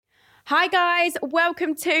Hi guys,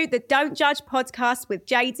 welcome to the Don't Judge podcast with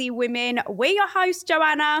JD Women. We're your hosts,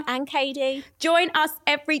 Joanna and Katie. Join us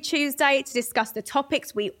every Tuesday to discuss the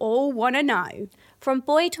topics we all want to know. From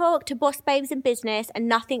boy talk to boss babes in business, and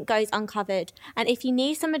nothing goes uncovered. And if you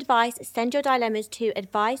need some advice, send your dilemmas to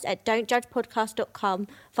advice@don'tjudgepodcast.com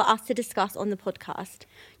for us to discuss on the podcast.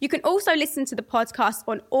 You can also listen to the podcast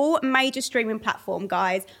on all major streaming platforms,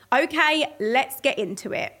 guys. Okay, let's get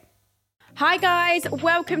into it. Hi guys,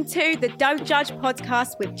 welcome to the Don't Judge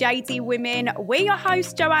podcast with JD Women. We're your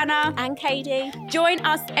hosts, Joanna and Katie. Join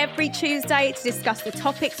us every Tuesday to discuss the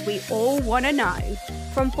topics we all want to know.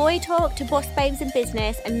 From boy talk to boss babes in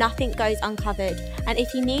business, and nothing goes uncovered. And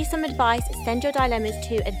if you need some advice, send your dilemmas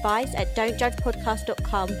to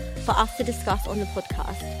advice@don'tjudgepodcast.com for us to discuss on the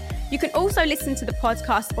podcast. You can also listen to the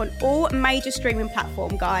podcast on all major streaming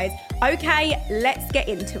platforms, guys. Okay, let's get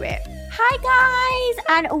into it. Hi guys,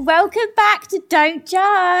 and welcome back to Don't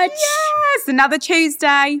Judge. Yes, another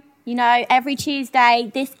Tuesday. You know, every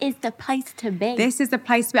Tuesday, this is the place to be. This is the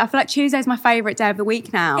place to be. I feel like Tuesday's my favourite day of the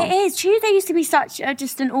week now. It is. Tuesday used to be such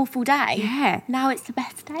just an awful day. Yeah. Now it's the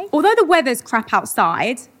best day. Although the weather's crap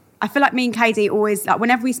outside, I feel like me and Katie always, like,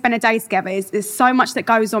 whenever we spend a day together, there's so much that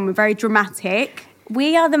goes on. We're very dramatic.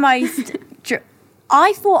 We are the most...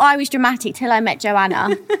 I thought I was dramatic till I met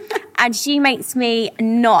Joanna. And she makes me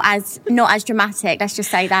not as dramatic, let's just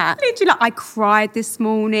say that. Literally, like, I cried this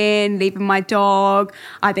morning, leaving my dog.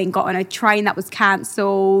 I then got on a train that was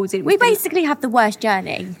cancelled. We basically have the worst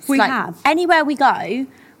journey. We have. Anywhere we go,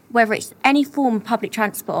 whether it's any form of public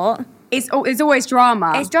transport... It's always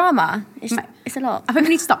drama. It's drama. It's a lot. I think we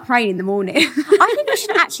need to stop praying in the morning. I think we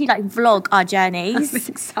should actually vlog our journeys. I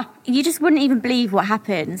think so. You just wouldn't even believe what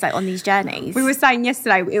happens on these journeys. We were saying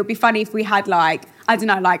yesterday it would be funny if we had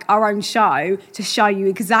our own show to show you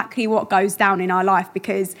exactly what goes down in our life,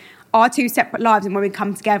 because our two separate lives, and when we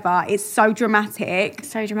come together, it's so dramatic.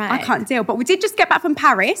 So dramatic. I can't deal. But we did just get back from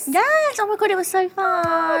Paris. Yes. Oh my God, it was so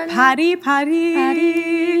fun. Paddy.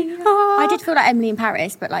 Oh. I did feel like Emily in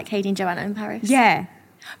Paris, but like Katie and Joanna in Paris. Yeah.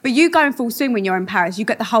 But you go in full swing when you're in Paris. You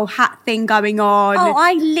get the whole hat thing going on. Oh,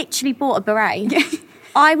 I literally bought a beret. Yeah.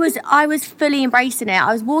 I was fully embracing it.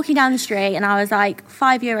 I was walking down the street and I was like,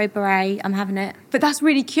 €5 beret, I'm having it. But that's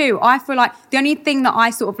really cute. I feel like the only thing that I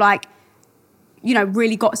sort of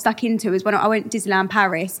really got stuck into is when I went to Disneyland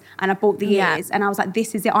Paris and I bought the ears and I was like,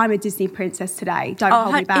 this is it. I'm a Disney princess today. Don't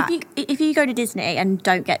hold me back. If you go to Disney and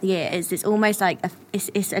don't get the ears, it's almost like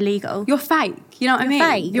it's illegal. You're fake. You know what I mean?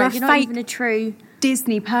 Fake. You're not even a true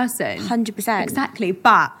Disney person. 100%. Exactly.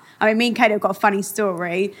 But I mean, me and Katie have got a funny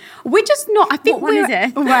story. We're just not. I think what is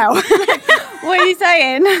it? Well, what are you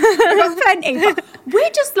saying? We've got plenty. But we're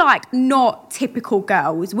just not typical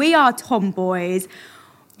girls. We are tomboys.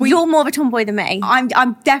 You're more of a tomboy than me.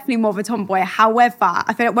 I'm definitely more of a tomboy. However,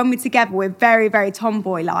 I feel like when we're together, we're very, very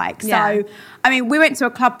tomboy-like. Yeah. So, I mean, we went to a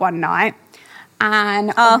club one night,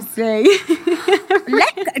 and obviously...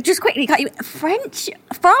 just quickly cut you. France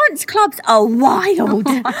clubs are wild.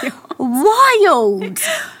 Wild.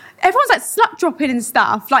 Everyone's slut dropping and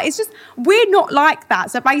stuff. It's just, we're not like that.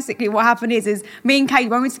 So basically what happened is me and Kate,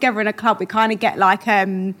 when we're together in a club, we kind of get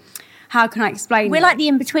how can I explain We're it? like the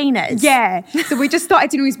in-betweeners. Yeah. So we just started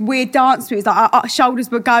doing these weird dance moves. Our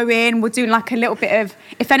shoulders were going. We're doing a little bit of...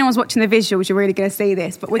 If anyone's watching the visuals, you're really going to see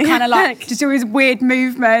this. But we're kind of just doing these weird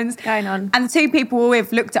movements. Going on. And the two people we were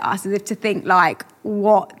with looked at us as if to think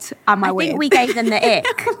what am I with? I think we gave them the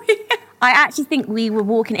ick. I actually think we were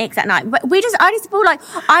walking icks that night. But I just feel like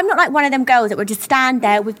I'm not one of them girls that would just stand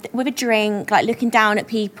there with a drink, looking down at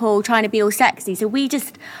people, trying to be all sexy. So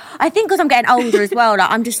I think because I'm getting older as well,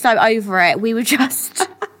 I'm just so over it. We were just...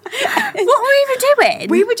 What were we even doing?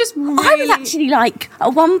 We were just really... I was actually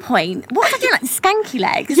at one point, what was I doing? Skanky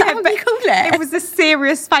legs? Is that what you call it? It was the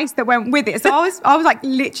serious face that went with it. So I was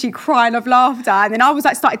literally crying of laughter. And then I was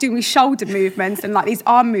started doing these shoulder movements and these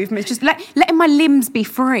arm movements, just letting my limbs be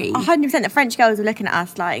free. 100%. The French girls were looking at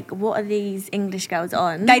us what are these English girls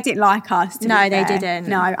on? They didn't like us. No, they didn't.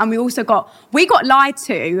 No, and we got lied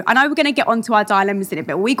to. I know we're going to get onto our dilemmas in it,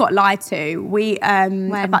 but we got lied to.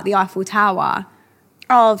 About the Eiffel Tower.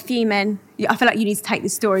 Oh, fuming. I feel like you need to take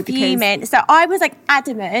this story because... Fuming. So I was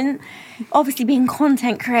adamant, obviously being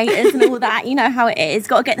content creators and all that, you know how it is.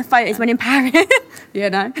 Got to get the photos when in Paris. You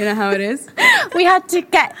know how it is. We had to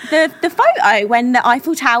get the photo when the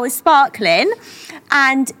Eiffel Tower is sparkling,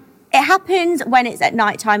 and it happens when it's at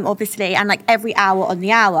night time, obviously, and every hour on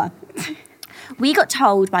the hour. We got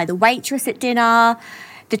told by the waitress at dinner,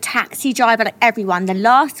 the taxi driver, everyone, the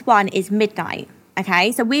last one is midnight.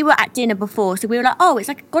 Okay, so we were at dinner before, so we were it's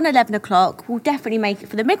gone 11 o'clock. We'll definitely make it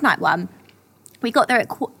for the midnight one. We got there at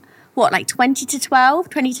like 20 to 12,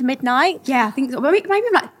 20 to midnight? Yeah, I think so. Maybe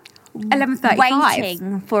like 11:35.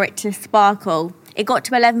 Waiting for it to sparkle. It got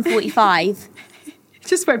to 11:45.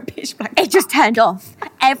 Just went pitch black. It just turned off.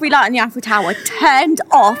 Every light in the Eiffel Tower turned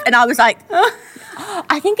off, and I was like,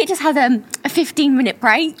 I think it just had a 15-minute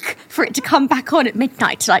break for it to come back on at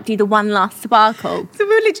midnight to like do the one last sparkle. So we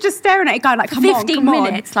were literally just staring at it going like, come on, 15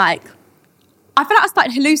 minutes, like... I feel like I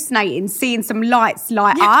started hallucinating, seeing some lights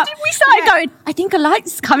light up. We started going, I think a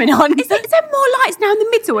light's coming on. Is there more lights now in the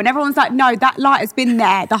middle? And everyone's like, no, that light has been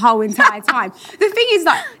there the whole entire time. The thing is,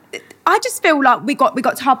 like, I just feel like we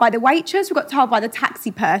got told by the waitress, we got told by the taxi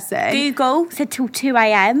person. Google said till 2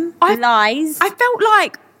 a.m. Lies. I felt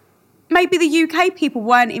like maybe the UK people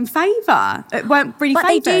weren't in favour. Weren't really favoured. But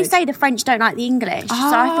they do say the French don't like the English. So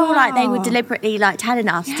I feel like they were deliberately like telling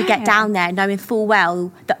us to get down there knowing full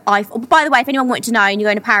well that by the way, if anyone wanted to know and you're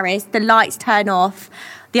going to Paris, the lights turn off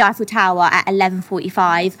the Eiffel Tower at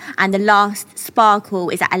 11:45 and the last sparkle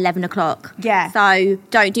is at 11 o'clock. Yeah. So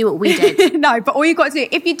don't do what we did. No, but all you got to do,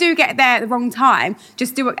 if you do get there at the wrong time,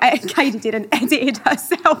 just do what Katie did and edited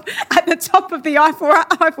herself at the top of the Eiffel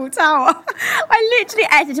Tower. I literally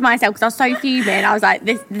edited myself because I was so fuming. I was like,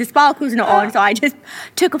 the sparkle's not on. So I just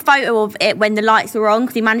took a photo of it when the lights were on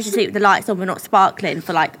because he managed to see the lights on were not sparkling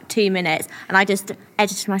for like 2 minutes. And I just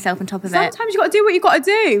edited myself on top of it. Sometimes you got to do what you got to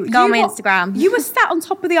do. Go on my Instagram. You were sat on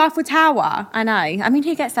top of the Eiffel Tower. I know. I mean,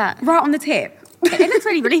 who gets that? Right on the tip. It looks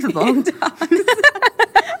really believable. It does.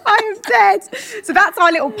 I am dead. So that's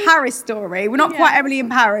our little Paris story. We're not quite Emily in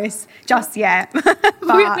Paris just yet.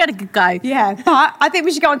 We had a good go. Yeah, but I think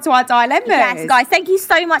we should go on to our dilemmas. Yes, guys, thank you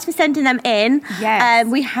so much for sending them in. Yes.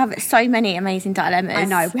 We have so many amazing dilemmas. I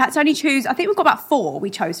know. We had to only choose, I think we've got about 4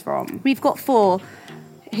 we chose from. We've got 4.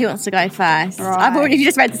 Who wants to go first? Right. I've already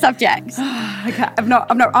just read the subject. Okay, I'm not,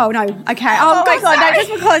 oh no, okay. Oh my God, no, just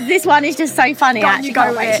because this one is just so funny, actually. You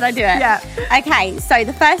go Wait, should I do it? Yeah. Okay, so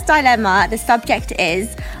the first dilemma, the subject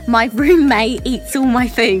is, my roommate eats all my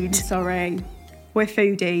food. Sorry, we're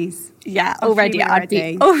foodies. Yeah, I'm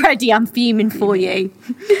already I'm fuming for you.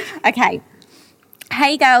 Okay.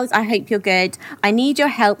 Hey girls, I hope you're good. I need your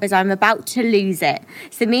help as I'm about to lose it.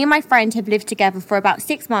 So me and my friend have lived together for about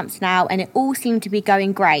 6 months now and it all seemed to be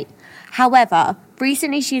going great. However,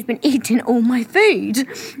 recently she's been eating all my food.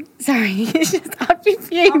 Sorry, it's just, I'd be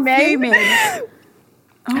fuming.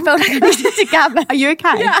 I felt like I needed to gather. Are you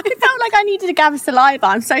okay? Yeah, I felt like I needed to gather saliva.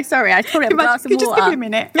 I'm so sorry. I thought it was a glass of water. Just give me a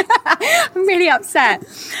minute. I'm really upset.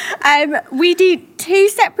 We do 2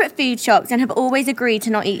 separate food shops and have always agreed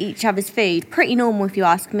to not eat each other's food. Pretty normal if you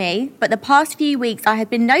ask me. But the past few weeks I have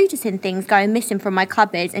been noticing things going missing from my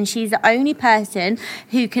cupboards and she's the only person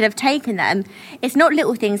who could have taken them. It's not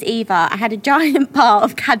little things either. I had a giant bar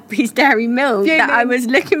of Cadbury's Dairy Milk that I was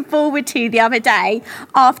looking forward to the other day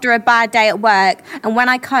after a bad day at work, and when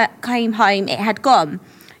I came home it had gone.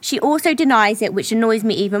 She also denies it, which annoys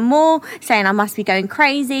me even more, saying I must be going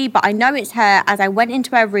crazy, but I know it's her as I went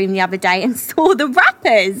into her room the other day and saw the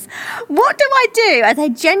wrappers. What do I do? As I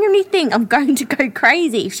genuinely think I'm going to go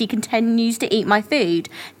crazy if she continues to eat my food.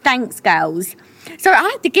 Thanks, girls. So I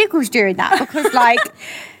had the giggles during that because, like,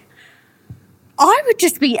 I would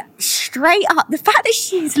just be straight up. The fact that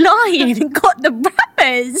she's lying and got the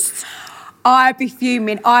wrappers. I'd be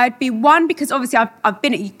fuming. I'd be because obviously I've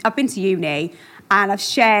been to uni and I've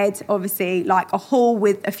shared obviously like a hall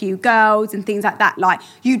with a few girls and things like that. Like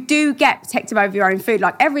you do get protective over your own food.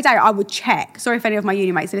 Like every day I would check. Sorry if any of my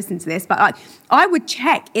uni mates are listening to this, but like I would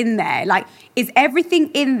check in there. Like is everything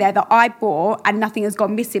in there that I bought and nothing has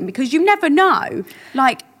gone missing? Because you never know.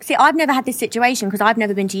 Like. See, I've never had this situation because I've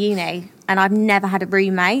never been to uni and I've never had a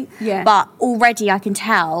roommate. Yeah. But already I can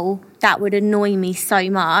tell that would annoy me so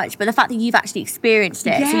much. But the fact that you've actually experienced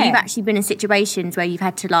it, so you've actually been in situations where you've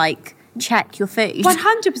had to like check your food.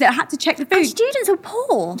 100%. I had to check the food. And students are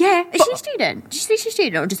poor. Yeah. Is she a student? Is she a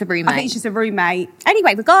student or just a roommate? I think she's a roommate.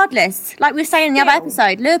 Anyway, regardless, like we were saying in the other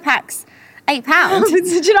episode, Lurpak's £8.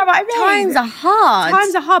 Do you know what I mean?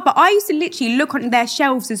 Times are hard. But I used to literally look on their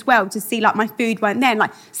shelves as well to see like my food weren't there. And,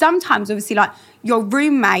 like sometimes obviously like your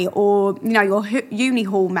roommate or you know your uni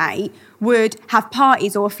hall mate would have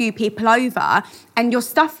parties or a few people over and your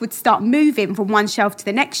stuff would start moving from one shelf to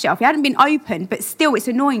the next shelf. It hadn't been opened, but still it's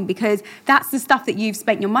annoying because that's the stuff that you've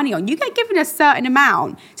spent your money on. You get given a certain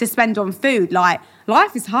amount to spend on food. Like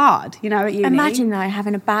life is hard, you know, at uni. Imagine though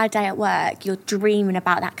having a bad day at work, you're dreaming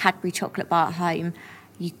about that Cadbury chocolate bar at home.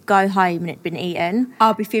 You go home and it's been eaten.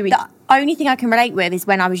 I'll be fuming. The only thing I can relate with is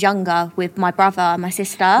when I was younger with my brother and my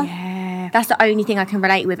sister. Yeah. That's the only thing I can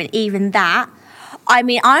relate with. And even that, I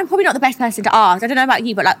mean, I'm probably not the best person to ask. I don't know about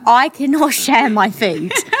you, but like I cannot share my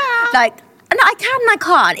food. Like No, I can and I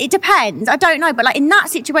can't. It depends. I don't know. But like in that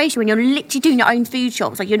situation when you're literally doing your own food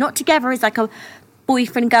shops, like you're not together as like a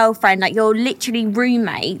boyfriend, girlfriend, like you're literally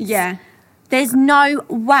roommates. Yeah. There's no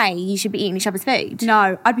way you should be eating each other's food.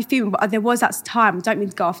 No, I'd be fuming, but there was that time, I don't mean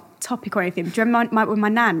to go off topic or anything, do you remember when my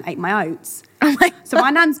nan ate my oats? So my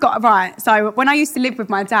nan's got, right, so when I used to live with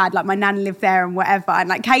my dad, like my nan lived there and whatever, and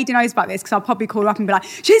like Katie knows about this because I'll probably call her up and be like,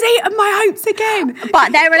 she's eaten my oats again.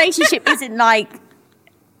 But their relationship isn't like,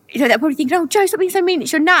 you know, they're probably thinking, oh, Jo, stop being so mean,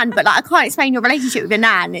 it's your nan. But like, I can't explain your relationship with your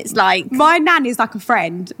nan. It's like... My nan is like a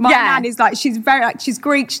friend. My nan is like, she's very, like, she's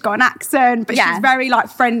Greek, she's got an accent, but she's very like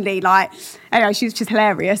friendly, like, anyway, she's just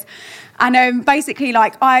hilarious. And basically,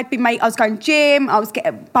 like, I was going gym, I was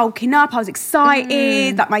bulking up, I was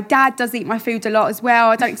excited. Like, my dad does eat my food a lot as well.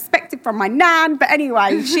 I don't expect it from my nan, but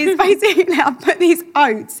anyway, she's basically, I've put these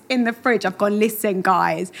oats in the fridge. I've gone, listen,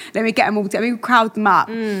 guys, let me get them all together. Let me crowd them up,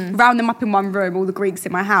 round them up in one room, all the Greeks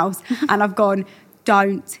in my house. And I've gone,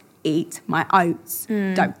 don't eat my oats.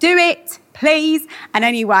 Don't do it, please. And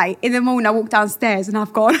anyway, in the morning, I walked downstairs and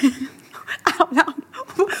I've gone, out loud,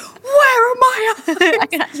 where am I? I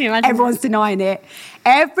can actually imagine. Everyone's denying it.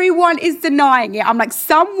 Everyone is denying it. I'm like,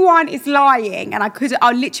 someone is lying. And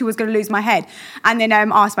I literally was going to lose my head. And then I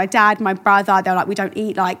asked my dad, my brother, they were like, we don't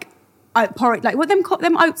eat like porridge, like what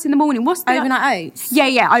them oats in the morning. What's the overnight oats?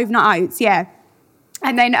 Yeah, overnight oats, yeah.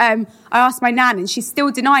 And then I asked my nan and she's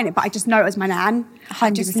still denying it, but I just know it was my nan. 100%.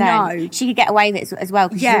 I just know. She could get away with it as well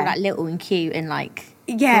because she's all like little and cute and like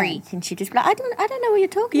Greek, and she'd just be like, I don't know what you're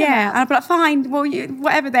talking about. And I'd be like, fine, well,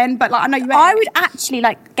 whatever then, but like, I know you ate I would actually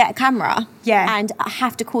like get a camera and I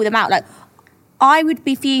have to call them out. Like, I would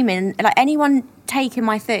be fuming, like anyone taking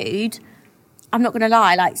my food, I'm not going to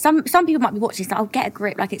lie, like some people might be watching this, like, I'll get a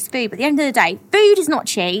grip, like it's food, but at the end of the day, food is not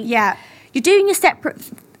cheap. Yeah. You're doing your separate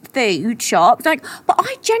food shops, like, but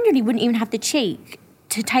I genuinely wouldn't even have the cheek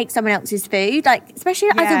to take someone else's food, like, especially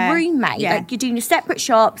as a roommate, like you're doing your separate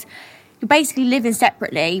shops, you're basically living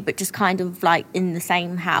separately, but just kind of like in the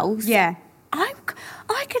same house. Yeah. I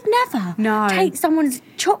could never take someone's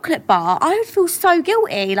chocolate bar. I would feel so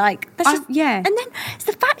guilty. Like, that's just, And then it's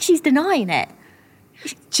the fact she's denying it.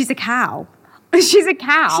 She's a cow. She's a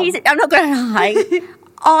cow. I'm not going to lie.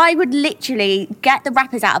 I would literally get the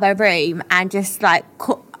wrappers out of her room and just like...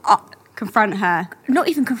 confront her. Not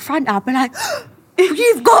even confront her, but like...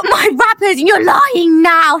 You've got my wrappers and you're lying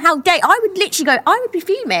now. How dare... I would literally go... I would be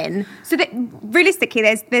fuming. So realistically,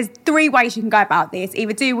 there's 3 ways you can go about this.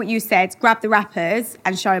 Either do what you said, grab the wrappers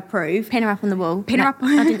and show proof. Pin her up on the wall. Pin her up...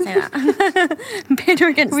 I didn't say that. Pin her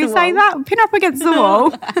against the wall. We say that? Pin her up against the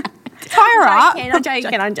wall. Tie her up.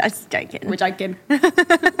 I'm just joking. We're joking.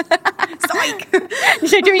 Psych.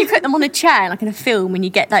 So do you put them on a chair like in a film when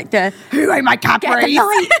you get like the... Who ate my Cadbury's?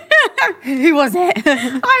 Who was it?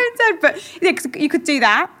 I don't know, but you could do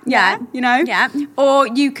that. Yeah. You know? Yeah. Or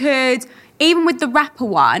you could... Even with the wrapper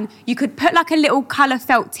one, you could put like a little colour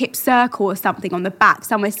felt tip circle or something on the back,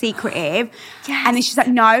 somewhere secretive. Yes. And then she's like,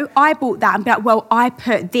 no, I bought that. And be like, well, I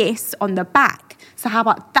put this on the back. So how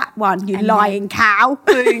about that one, you lying cow?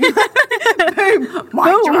 Boom. Boom.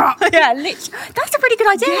 Mic drop. Yeah, literally. That's a pretty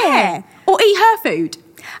good idea. Yeah. Or eat her food.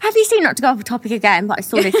 Have you seen, not to go off the topic again, but I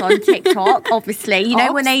saw this on TikTok, obviously. You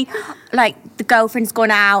know, when they, like, the girlfriend's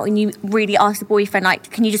gone out and you really ask the boyfriend,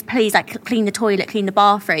 like, can you just please, like, clean the toilet, clean the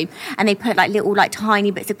bathroom? And they put, like, little, like,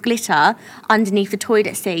 tiny bits of glitter underneath the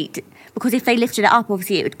toilet seat. Because if they lifted it up,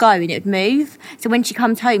 obviously it would go and it would move. So when she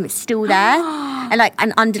comes home, it's still there.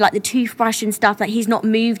 and under like the toothbrush and stuff, like he's not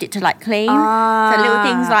moved it to like clean. So little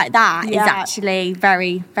things like that is actually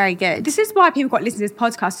very, very good. This is why people got to listen to this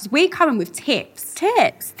podcast, because we're coming with tips.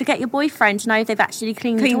 Tips to get your boyfriend to know if they've actually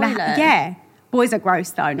cleaned the toilet. Yeah. Boys are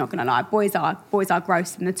gross though, not gonna lie. Boys are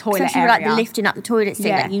gross in the toilet especially area. Like the lifting up the toilet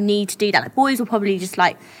seat, like you need to do that. Like boys will probably just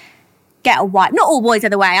like get a wipe. Not all boys are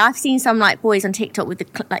the way. I've seen some like boys on TikTok with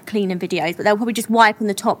the like cleaning videos, but they'll probably just wipe on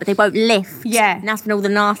the top, but they won't lift. Yeah. And that's when all the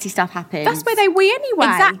nasty stuff happens. That's where they wee anyway.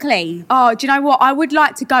 Exactly. Oh, do you know what? I would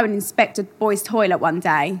like to go and inspect a boy's toilet one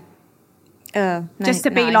day. Just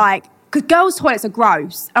to be like, because girls' toilets are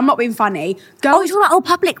gross. I'm not being funny. You're talking about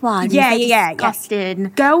public ones. Yeah.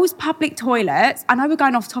 Disgusting. Girls' public toilets. I know we're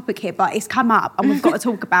going off topic here, but it's come up and we've got to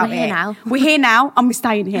talk about We're here now. We're here now and we're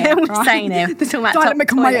staying here. We're staying here. Let me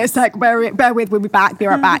come wait a sec. Bear with. We'll be back. Be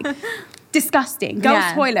right back. Disgusting.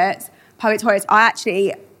 Girls' toilets, public toilets. I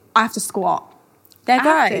have to squat. They're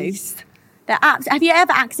gross. Have you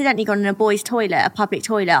ever accidentally gone in a boy's toilet, a public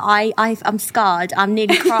toilet? I'm scarred. I'm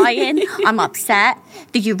nearly crying. I'm upset.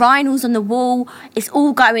 The urinals on the wall. It's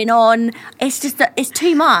all going on. It's just that it's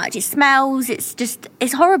too much. It smells.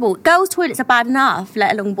 It's horrible. Girls' toilets are bad enough,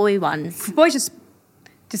 let alone boy ones. Boys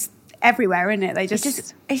just everywhere, isn't it? They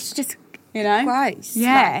just. It's just you know? Gross.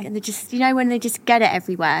 Yeah. Like, and they just, when they just get it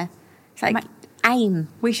everywhere. It's like, aim.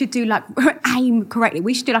 We should do aim correctly.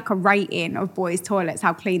 We should do a rating of boys' toilets,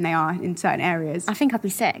 how clean they are in certain areas. I think I'd be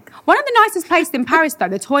sick. One of the nicest places in Paris, though,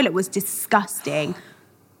 the toilet was disgusting.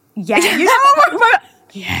 Yeah. You know,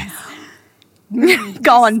 yes.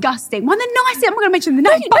 Go on. Disgusting. One of the nicest, I'm not going to mention the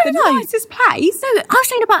name, but the nicest place. No, I was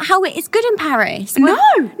saying about how it's good in Paris. No,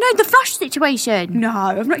 the flush situation. No,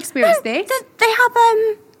 I've not experienced this. They have,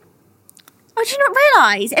 oh, did you not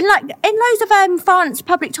realise? In loads of France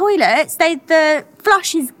public toilets, the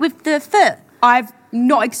flush is with the foot. I've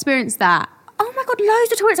not experienced that. Oh my God,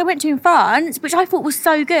 loads of toilets I went to in France, which I thought was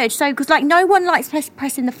so good. So, because no one likes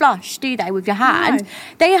pressing the flush, do they, with your hand? No.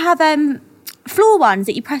 They have floor ones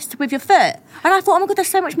that you press with your foot. And I thought, oh my God, that's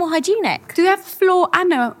so much more hygienic. Do they have a floor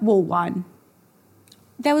and a wall one?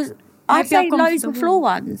 I'd say loads of floor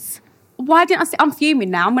ones. Why didn't I say, I'm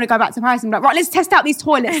fuming now. I'm going to go back to Paris and be like, right, let's test out these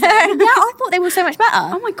toilets. Yeah, I thought they were so much better.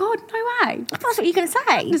 Oh my God, no way. I thought that's what you were going to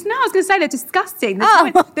say. No, I was going to say they're disgusting.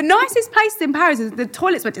 The nicest place in Paris, the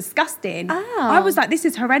toilets were disgusting. Oh. I was like, this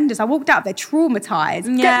is horrendous. I walked out there traumatised.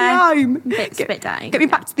 Yeah. Get me home. Bit down. Get me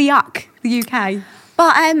back to the yuck, the UK.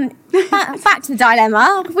 But back to the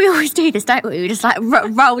dilemma. We always do this, don't we? We're just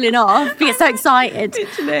rolling off. We get so excited.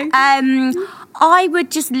 Literally. I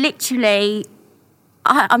would just literally...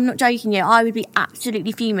 I'm not joking you. I would be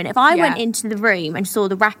absolutely fuming if I went into the room and saw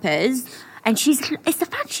the wrappers and it's the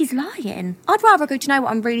fact she's lying. I'd rather go, do you know what,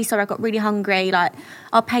 I'm really sorry, I got really hungry,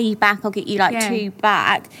 I'll pay you back, I'll get you 2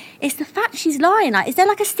 back. It's the fact she's lying. Is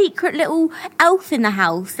there a secret little elf in the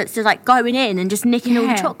house that's just going in and just nicking all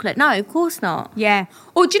the chocolate? No, of course not. Yeah.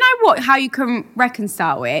 Or do you know what? How you can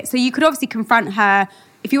reconcile it? So you could obviously confront her.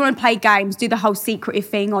 If you want to play games, do the whole secretive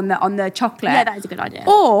thing on the chocolate. Yeah, that is a good idea.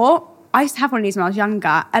 Or I used to have one of these when I was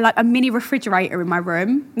younger, a mini refrigerator in my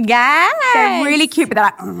room. Yeah, they're really cute, but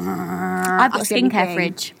they're I've got a skincare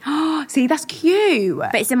fridge. See, that's cute.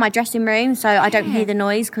 But it's in my dressing room, so I don't hear the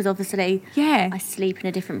noise because obviously I sleep in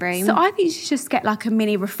a different room. So I think you should just get a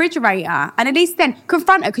mini refrigerator, and at least then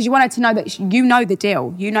confront her because you want her to know that you know the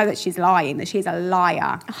deal. You know that she's lying, that she's a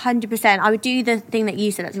liar. 100%. I would do the thing that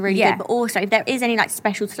you said. That's really good. But also, if there is any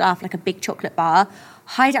special stuff, like a big chocolate bar,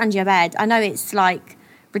 hide it under your bed. I know it's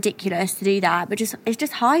ridiculous to do that, but just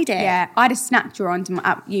hide it. Yeah, I had a snack drawer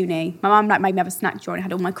at uni. My mum made me have a snack drawer and it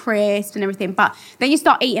had all my crisps and everything. But then you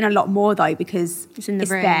start eating a lot more though because it's in the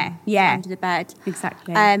room, there. Yeah, under the bed.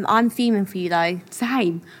 Exactly. I'm fuming for you though.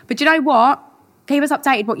 Same. But you know what? Keep us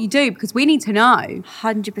updated what you do because we need to know.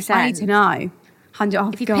 100%. I need to know.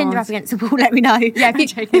 If you pinned her up against the wall, let me know. Yeah,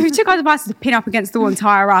 if you took our advice to pin up against the wall and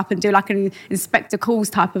tie her up and do an Inspector Calls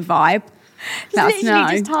type of vibe. Just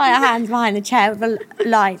tie her hands behind the chair with a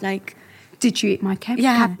light, did you eat my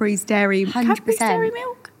Cadbury's Dairy 100%. Cadbury's Dairy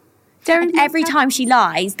Milk? And every time she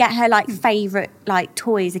lies, get her favourite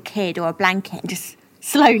toy as a kid or a blanket and just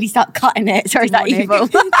slowly start cutting it. Sorry, is that evil?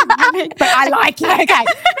 But I like it. Okay,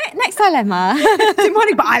 next dilemma.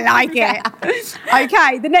 Demonic, but I like it.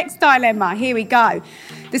 Okay, the next dilemma. Here we go.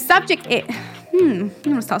 The subject is... I'm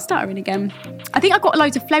going to start stuttering again. I think I've got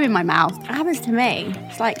loads of phlegm in my mouth. It happens to me.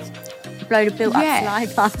 It's a load of built up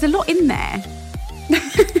saliva. There's a lot in there.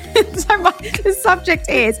 So the subject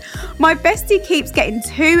is, my bestie keeps getting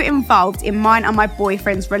too involved in mine and my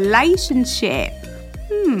boyfriend's relationship.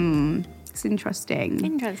 It's interesting.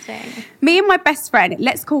 Me and my best friend,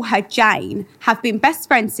 let's call her Jane, have been best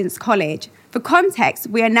friends since college. For context,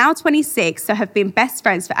 we are now 26, so have been best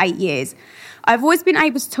friends for 8 years. I've always been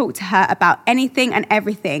able to talk to her about anything and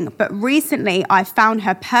everything, but recently I found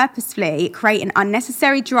her purposefully creating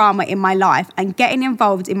unnecessary drama in my life and getting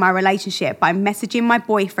involved in my relationship by messaging my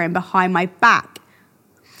boyfriend behind my back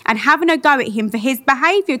and having a go at him for his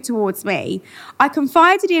behaviour towards me. I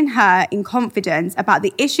confided in her in confidence about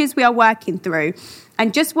the issues we are working through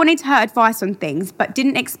and just wanted her advice on things, but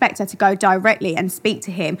didn't expect her to go directly and speak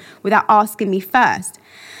to him without asking me first.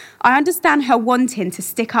 I understand her wanting to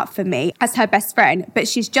stick up for me as her best friend, but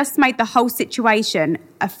she's just made the whole situation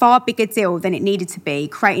a far bigger deal than it needed to be,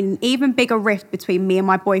 creating an even bigger rift between me and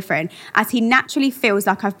my boyfriend, as he naturally feels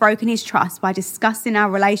like I've broken his trust by discussing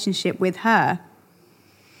our relationship with her.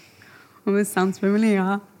 Oh, this sounds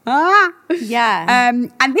familiar. Yeah.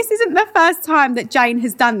 And this isn't the first time that Jane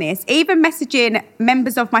has done this, even messaging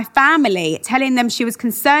members of my family, telling them she was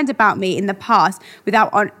concerned about me in the past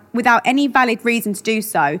without any valid reason to do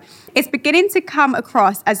so. It's beginning to come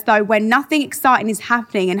across as though when nothing exciting is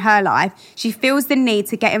happening in her life, she feels the need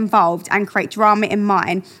to get involved and create drama in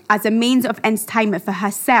mine as a means of entertainment for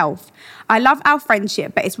herself. I love our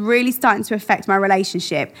friendship, but it's really starting to affect my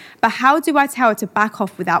relationship. But how do I tell her to back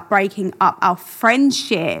off without breaking up our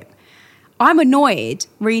friendship? I'm annoyed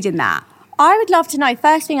reading that. I would love to know,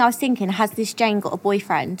 first thing I was thinking, has this Jane got a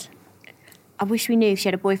boyfriend? I wish we knew if she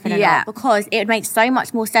had a boyfriend or not, because it would make so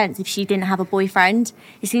much more sense if she didn't have a boyfriend.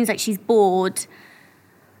 It seems like she's bored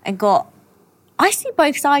and got... I see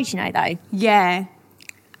both sides, you know, though. Yeah.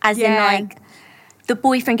 As in, like, the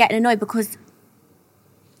boyfriend getting annoyed, because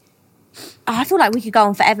I feel like we could go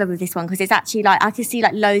on forever with this one, because it's actually, like, I could see,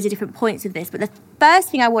 like, loads of different points of this. But the first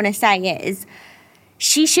thing I want to say is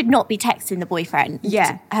she should not be texting the boyfriend.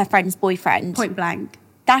 Yeah. Her friend's boyfriend. Point blank.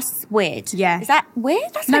 That's weird. Yeah. Is that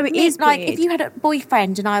weird? That's No, like, it is like, weird. if you had a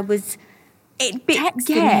boyfriend and I was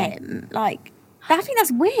texting him, like, I think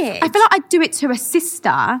that's weird. I feel like I'd do it to a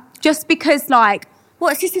sister just because, like...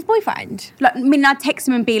 What, a sister's boyfriend? Like, I mean, I'd text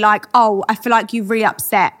him and be like, oh, I feel like you've really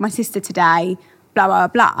upset my sister today, blah, blah,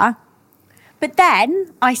 blah. But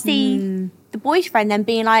then I see the boyfriend then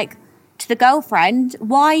being like to the girlfriend,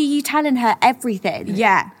 why are you telling her everything?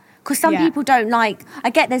 Yeah. Because some people don't like...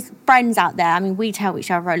 I get there's friends out there. I mean, we tell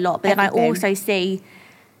each other a lot. But then I also see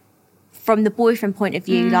from the boyfriend point of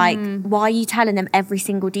view, like, why are you telling them every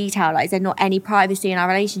single detail? Like, is there not any privacy in our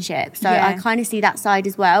relationship? So I kind of see that side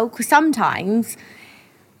as well. Because sometimes,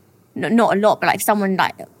 not a lot, but like if someone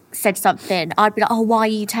like said something, I'd be like, oh, why are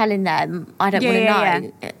you telling them? I don't want to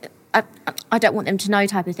know. Yeah. I don't want them to know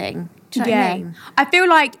type of thing. Do you know what I mean? I feel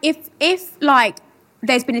like if like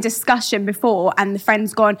there's been a discussion before and the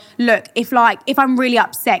friend's gone, look, if I'm really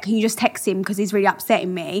upset, can you just text him because he's really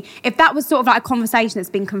upsetting me? If that was sort of like a conversation that's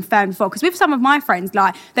been confirmed before, because with some of my friends,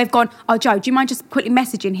 like they've gone, oh, Joe, do you mind just quickly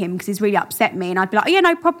messaging him because he's really upset me? And I'd be like, oh, yeah,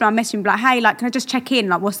 no problem. I'll message him, be like, hey, like, can I just check in?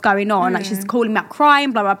 Like, what's going on? Like, she's calling me up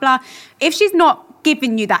crying, blah, blah, blah. If she's not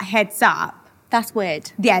giving you that heads up, that's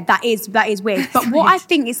weird. Yeah, that is weird. But what I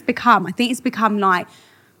think it's become like,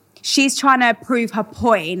 she's trying to prove her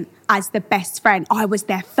point as the best friend. I was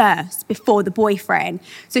there first before the boyfriend.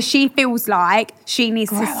 So she feels like she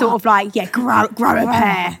needs to sort of like, grow a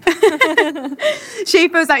pair. She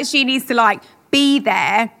feels like she needs to like be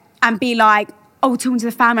there and be like, oh, talking to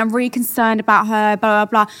the family, I'm really concerned about her, blah,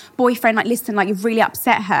 blah, blah. Boyfriend, like, listen, like, you've really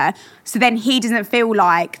upset her. So then he doesn't feel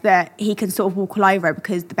like that he can sort of walk all over her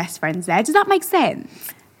because the best friend's there. Does that make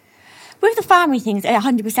sense? With the family things,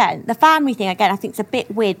 100%. The family thing, again, I think it's a bit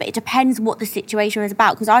weird, but it depends what the situation was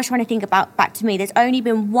about. Because I was trying to think about, back to me, there's only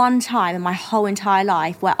been one time in my whole entire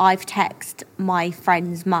life where I've texted my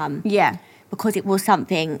friend's mum. Yeah. Because it was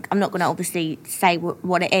something, I'm not going to obviously say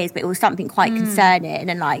what it is, but it was something quite concerning,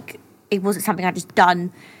 and like, it wasn't something I just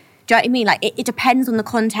done. Do you know what I mean? Like, it depends on the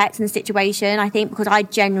context and the situation, I think, because I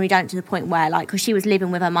generally don't, to the point where, like, because she was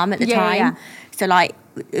living with her mum at the time. Yeah. So, like,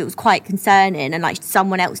 it was quite concerning, and, like,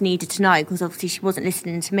 someone else needed to know because obviously she wasn't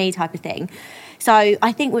listening to me type of thing. So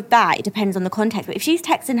I think with that, it depends on the context. But if she's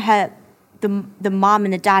texting her, the mum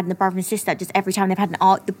and the dad and the brother and sister just every time they've had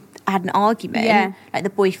an argument, like the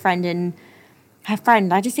boyfriend and her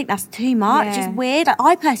friend, I just think that's too much. It's weird. Like,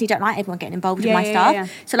 I personally don't like everyone getting involved in my stuff. Yeah.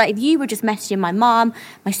 So, like, if you were just messaging my mum,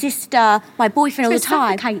 my sister, my boyfriend all the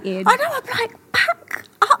time, I know, I'd be like, back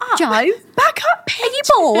up, Joe. Back up, bitch. Are you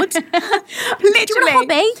bored? Literally. Do you want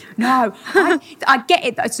a hobby? No, I get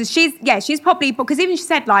it though. So she's probably, because even she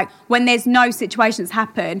said, like, when there's no situations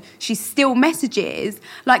happen, she still messages.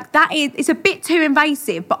 Like, it's a bit too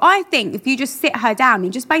invasive. But I think if you just sit her down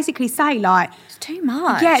and just basically say, like, it's too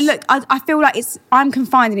much. Yeah, look, I feel like I'm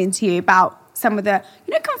confiding into you about some of the,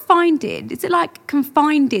 confided. Is it like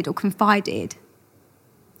confided or confided?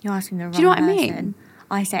 You're asking the wrong person. Do you know what person. I mean?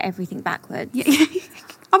 I say everything backwards. Yeah.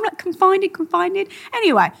 I'm like, confided.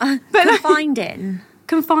 Anyway. But confiding.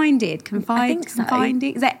 Confided. I think so.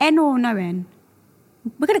 Confiding. Is there N or no N?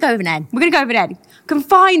 We're going to go with an N. We're going to go with an N.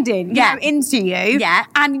 Confiding into you. Yeah.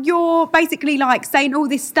 And you're basically like saying all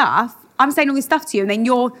this stuff. I'm saying all this stuff to you, and then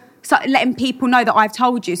you're letting people know that I've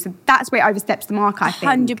told you. So that's where it oversteps the mark, I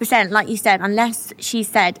think. 100%. Like you said, unless she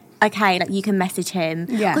said, okay, like, you can message him.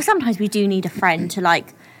 Yeah. Because sometimes we do need a friend to,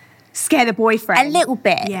 like, scare the boyfriend. A little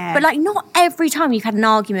bit. Yeah. But, like, not every time you've had an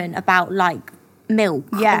argument about, like, milk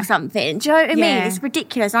or something. Do you know what I mean? It's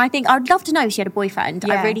ridiculous. And I think, I'd love to know if she had a boyfriend.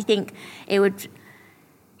 I really think it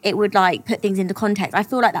would, like, put things into context. I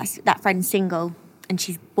feel like that friend's single and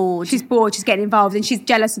she's bored. She's bored, she's getting involved, and she's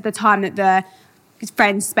jealous of the time that the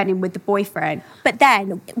friend's spending with the boyfriend. But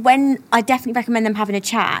then, when I definitely recommend them having a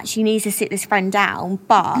chat, she needs to sit this friend down,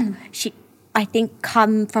 but I think,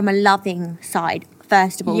 come from a loving side,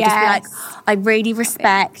 first of all. Yes. Just be like, I really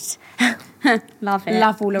respect... Love it.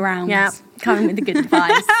 Love all around. Yeah, coming with the good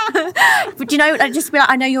advice. But, like, just be like,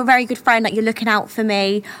 I know you're a very good friend, like, you're looking out for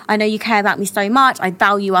me. I know you care about me so much. I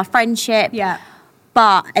value our friendship. Yeah.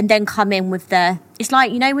 And then come in with it's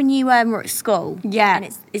like, when you were at school. Yeah.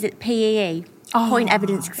 And is it PEE? Point,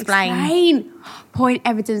 evidence, explain. Point,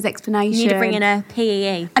 evidence, explanation. You need to bring in a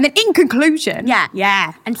PEE. And then in conclusion.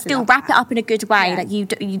 Yeah. And still wrap it up in a good way. Yeah. Like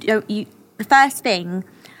the first thing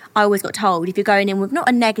I always got told, if you're going in with not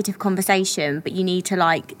a negative conversation, but you need to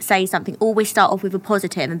like say something, always start off with a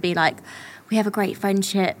positive and be like, we have a great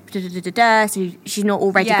friendship, so she's not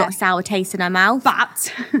already got a sour taste in her mouth.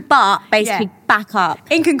 But basically back up.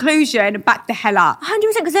 In conclusion, back the hell up. 100%,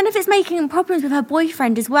 because then if it's making problems with her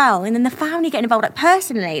boyfriend as well, and then the family getting involved, like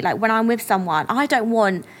personally, like when I'm with someone, I don't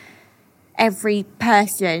want every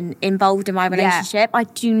person involved in my relationship. I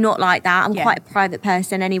do not like that. I'm quite a private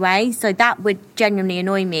person anyway, so that would genuinely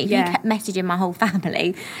annoy me. If you kept messaging my whole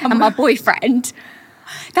family and my boyfriend...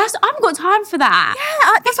 I haven't got time for that.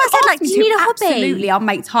 Yeah, that's what I said. Like, do you need a hobby? Absolutely, I'll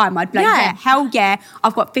make time. I'd be like, hell yeah,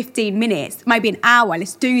 I've got 15 minutes, maybe an hour.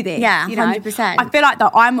 Let's do this. Yeah, you know? 100%. I feel like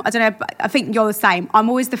that. I don't know. But I think you're the same. I'm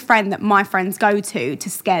always the friend that my friends go to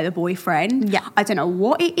scare the boyfriend. Yeah, I don't know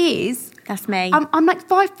what it is. That's me. I'm like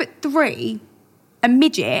 5'3", a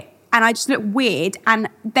midget. And I just look weird, and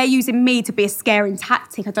they're using me to be a scaring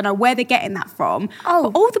tactic. I don't know where they're getting that from. Oh.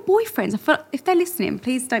 But all the boyfriends, I feel like if they're listening,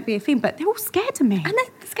 please don't be a thing, but they're all scared of me. And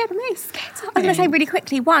they're scared of me. I was going to say really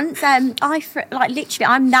quickly, once, I'm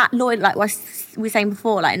that loyal, like we were saying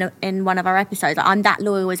before, like in one of our episodes, like, I'm that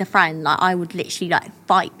loyal as a friend. Like, I would literally, like,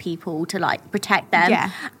 fight people to, like, protect them.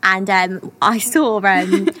 Yeah. And I saw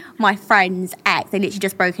my friend's ex, they literally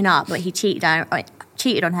just broken up, but he cheated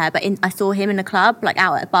on her, but I saw him in a club, like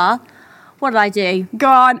out at a bar. What did I do? Go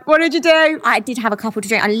on. What did you do? I did have a couple to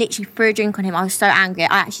drink. I literally threw a drink on him. I was so angry.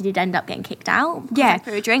 I actually did end up getting kicked out. Yeah. I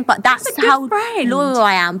threw a drink, but that's a how friend. loyal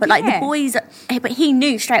I am. But like the boys, but he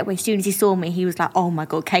knew straight away as soon as he saw me, he was like, oh my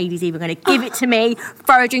God, Katie's either going to give it to me,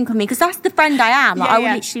 throw a drink on me, because that's the friend I am. Like, I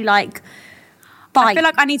would literally like... Fight. I feel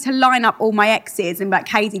like I need to line up all my exes and be like,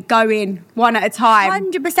 Katie, go in one at a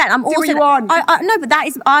time. 100%. I'm also... you want. No, but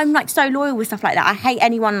I'm like so loyal with stuff like that. I hate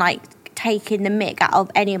anyone like taking the mick out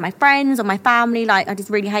of any of my friends or my family. Like, I just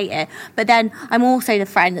really hate it. But then I'm also the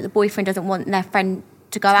friend that the boyfriend doesn't want their friend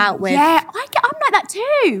to go out with. Yeah, I'm like that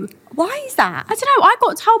too. Why is that? I don't know. I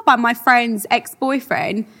got told by my friend's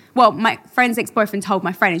ex-boyfriend. Well, my friend's ex-boyfriend told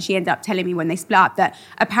my friend, and she ended up telling me when they split up that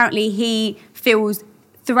apparently he feels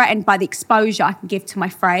threatened by the exposure I can give to my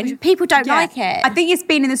friend. People don't like it. I think it's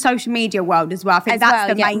been in the social media world as well. I think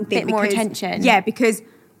that's the main thing. A bit more attention. Yeah, because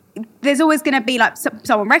there's always going to be like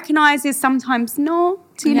someone recognises, sometimes not.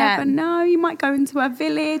 You never know. You might go into a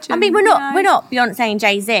village. And, I mean, we're not Beyonce and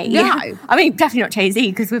Jay-Z. No. I mean, definitely not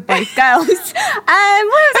Jay-Z because we're both girls. Who's Jay-Z?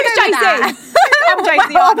 I'm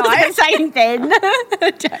Jay-Z, aren't I? I was say anything.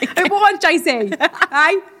 Who won Jay-Z?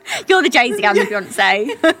 Hey? You're the Jay-Z, I'm the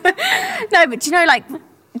Beyonce. No, but do you know, like,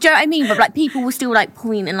 do you know what I mean? But like, people will still like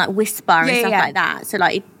point and like whisper and stuff like that. So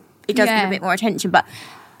like, it does give a bit more attention. But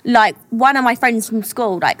like, one of my friends from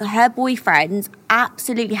school, like, her boyfriends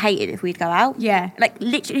absolutely hated if we'd go out. Yeah. Like,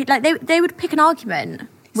 literally, like, they would pick an argument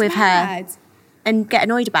with her and get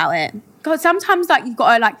annoyed about it. God, sometimes like you've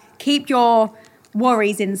got to like keep your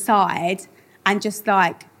worries inside and just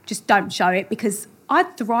don't show it, because I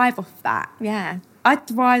thrive off that. Yeah. I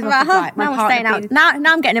thrive off of like my partner. Now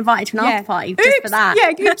I'm getting invited to an after party just for that.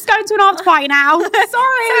 Yeah, oops, going to an after party now. Sorry.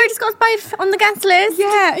 Sorry, just got us both on the guest list.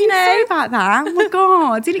 Yeah, sorry about that. Oh my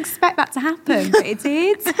God, didn't expect that to happen, but it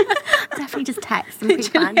did. Definitely just text and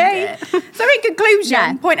pre-planned it. So in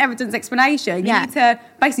conclusion, point, evidence, explanation, you need to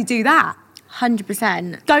basically do that.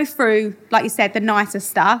 100%. Go through, like you said, the nicer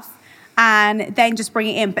stuff and then just bring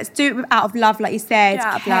it in. But do it out of love, like you said.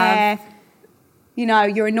 Out of care. love. You know,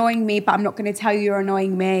 you're annoying me, but I'm not going to tell you you're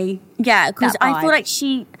annoying me. Yeah, because I feel like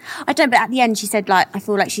but at the end she said, like, I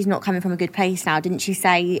feel like she's not coming from a good place now. Didn't she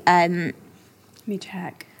say, let me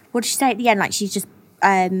check. What did she say at the end? Like, she's just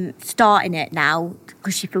starting it now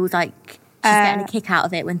because she feels like she's getting a kick out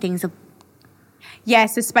of it when things are... Yeah,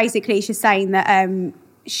 so basically she's saying that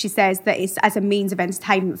she says that it's as a means of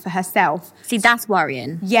entertainment for herself. See, that's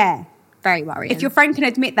worrying. Yeah. Very worrying. If your friend can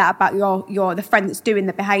admit that about the friend that's doing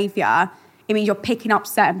the behaviour, it means you're picking up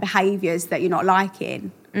certain behaviours that you're not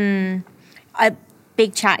liking. A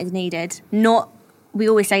big chat is needed. We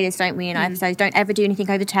always say this, don't we, in our episodes, don't ever do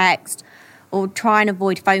anything over text or try and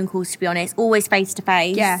avoid phone calls, to be honest. Always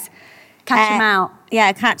face-to-face. Yeah. Catch them out.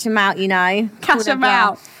 Yeah, catch them out, you know. Catch them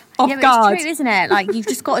out. Off guard. But it's true, isn't it? Like, you've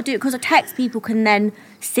just got to do it, because a text, people can then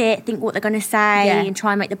sit, think what they're going to say and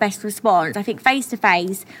try and make the best response. I think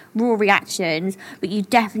face-to-face, raw reactions, but you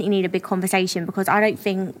definitely need a big conversation, because I don't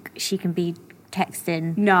think she can be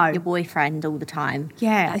texting your boyfriend all the time.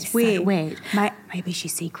 Yeah, it's weird. So weird. Maybe she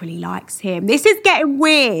secretly likes him. This is getting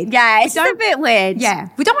weird. Yeah, it's a bit weird. Yeah.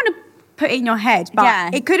 We don't want to put in your head, but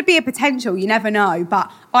Yeah. it could be a potential, you never know.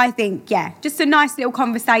 But I think, just a nice little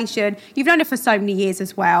conversation. You've known her for so many years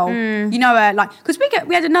as well. You know her, like, because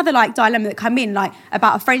we had another, like, dilemma that came in, like,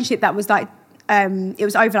 about a friendship that was, like, it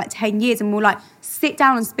was over, like, 10 years, and we were like, sit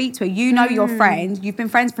down and speak to her. You know your friend. You've been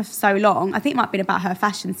friends for so long. I think it might have been about her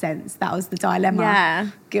fashion sense. That was the dilemma. Yeah.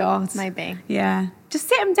 God. Maybe. Yeah. Just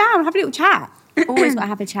sit them down, have a little chat. Always got to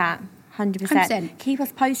have a chat. 100%. 100%. Keep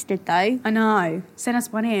us posted, though. I know. Send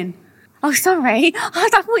us one in. Oh, sorry. I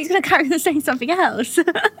thought he was going to carry on saying something else. Me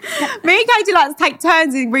and Katie like to take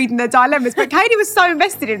turns in reading the dilemmas, but Katie was so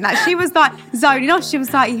invested in that. She was like zoning off. She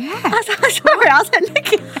was like, yeah. I was like, sorry. I was like,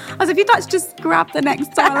 looking. I was like, if you'd like to just grab the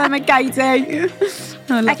next dilemma, Katie.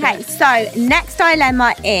 Okay, so next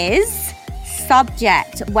dilemma is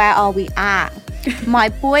subject. Where are we at? My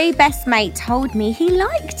boy best mate told me he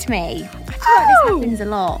liked me. I feel like this happens a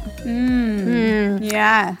lot.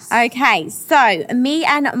 Yes. Okay, so me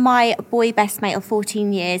and my boy best mate of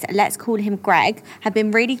 14 years, let's call him Greg, have been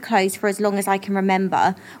really close for as long as I can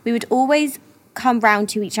remember. We would always come round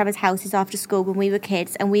to each other's houses after school when we were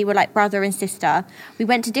kids, and we were like brother and sister. We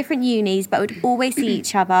went to different unis, but would always see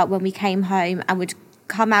each other when we came home and would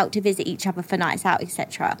come out to visit each other for nights out,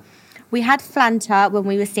 etc. We had Flanta when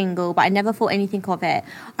we were single, but I never thought anything of it.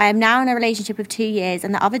 I am now in a relationship of 2 years,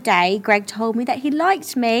 and the other day, Greg told me that he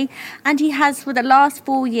liked me, and he has for the last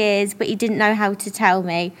 4 years, but he didn't know how to tell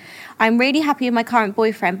me. I'm really happy with my current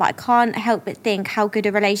boyfriend, but I can't help but think how good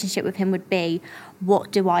a relationship with him would be.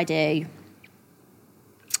 What do I do?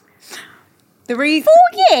 The reason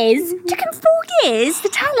 4 years? Do you reckon 4 years to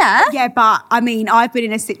tell her? Yeah, but I mean, I've been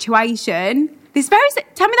in a situation.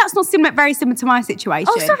 Tell me that's not very similar to my situation.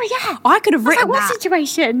 Oh, sorry, yeah. I could have written what that.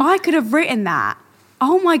 situation? I could have written that.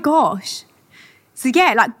 Oh my gosh. So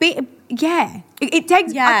yeah, like, it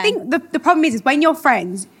takes. Yeah. I think the problem is when you're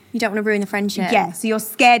friends. You don't want to ruin the friendship. Yeah, so you're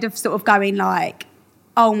scared of sort of going like,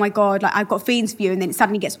 oh my God, like I've got feelings for you, and then it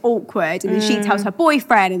suddenly gets awkward, and then she tells her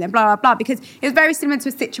boyfriend, and then blah, blah, blah, because it was very similar to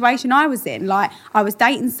a situation I was in. Like, I was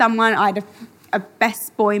dating someone, I had a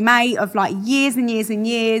best boy mate of like years and years and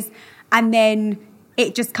years, and then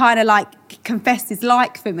it just kind of like confessed his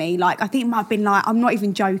like for me. Like, I think it might have been like, I'm not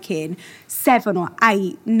even joking, 7 or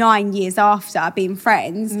 8, 9 years after being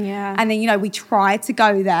friends. Yeah. And then, you know, we tried to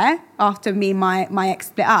go there after me and my ex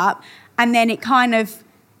split up, and then it kind of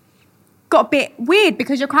got a bit weird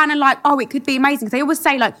because you're kind of like, oh, it could be amazing. Because they always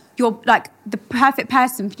say, like, you're like, the perfect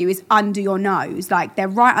person for you is under your nose. Like, they're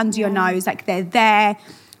right under your nose, like they're there.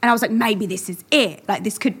 And I was like, maybe this is it. Like,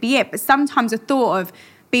 this could be it. But sometimes the thought of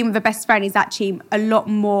being with a best friend is actually a lot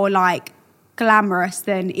more like glamorous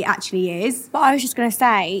than it actually is. But I was just going to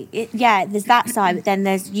say, there's that side, but then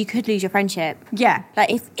you could lose your friendship. Yeah. Like,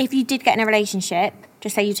 if you did get in a relationship,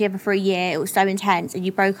 just say you were together for a year, it was so intense, and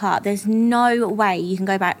you broke up, there's no way you can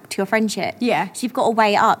go back to your friendship. Yeah. So you've got to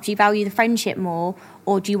weigh it up. Do you value the friendship more,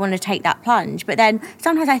 or do you want to take that plunge? But then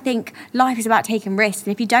sometimes I think life is about taking risks,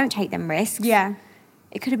 and if you don't take them risks,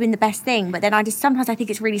 it could have been the best thing. But then sometimes I think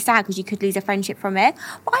it's really sad because you could lose a friendship from it.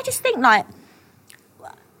 But I just think, like,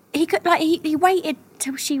 he waited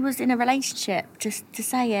till she was in a relationship just to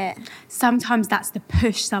say it. Sometimes that's the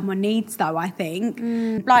push someone needs, though, I think.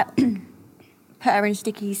 Like, put her in a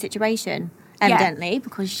sticky situation, evidently,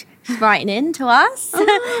 because she's writing in to us.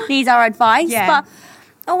 Needs our advice. Yeah.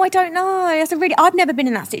 But, I don't know. I've never been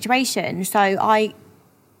in that situation, so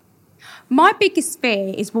My biggest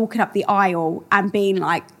fear is walking up the aisle and being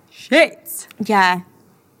like, shit. Yeah.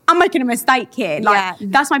 I'm making a mistake here. Like, Yeah.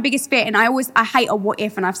 that's my biggest fear. And I hate a what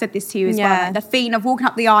if, and I've said this to you as well. Yeah. Like, the feeling of walking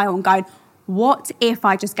up the aisle and going, what if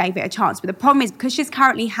I just gave it a chance? But the problem is, because she's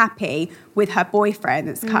currently happy with her boyfriend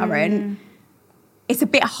that's current, it's a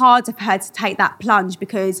bit harder for her to take that plunge,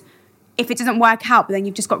 because if it doesn't work out, but then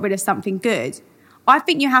you've just got rid of something good. I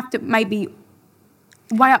think you have to maybe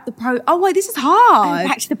weigh up the this is hard.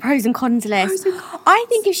 Back to the pros and cons list. I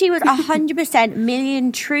think if she was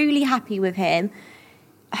 100% truly happy with him,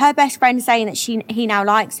 her best friend saying that he now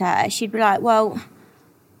likes her, she'd be like, well,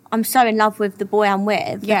 I'm so in love with the boy I'm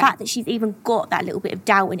with. Yeah. The fact that she's even got that little bit of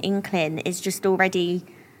doubt and inkling is just already,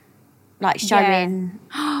 like, showing...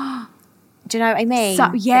 Do you know what I mean? So,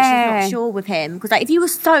 That she's not sure with him. Because, like, if you were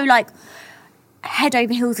so, like, head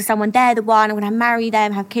over heels with someone, they're the one, I'm going to marry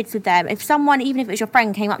them, have kids with them. If someone, even if it was your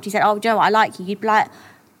friend, came up to you and said, oh, do you know what, I like you, you'd be like,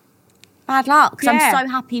 bad luck, because I'm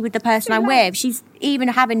so happy with the person I'm with. She's even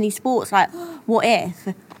having these thoughts like, what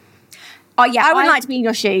if? Oh yeah, I would like to be in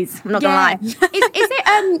your shoes. I'm not gonna lie.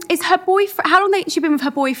 Is her boyfriend? How long has she been with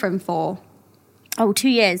her boyfriend for? Oh, 2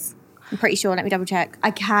 years. I'm pretty sure. Let me double check.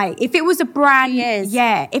 Okay, if it was a brand, years.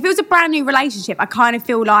 if it was a brand new relationship, I kind of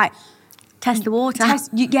feel like Test the water.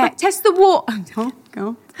 Test the water. Oh,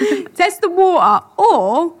 God. Test the water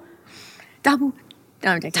or... Double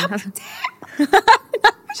dip. Just double dip.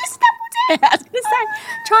 I was going to say,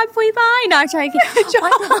 try before you buy. No, I'm joking.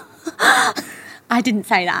 I didn't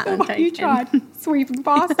say that. I'm joking. You tried sweeping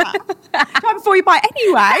past that. Try before you buy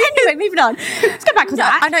anyway. Anyway, moving on. Let's go back to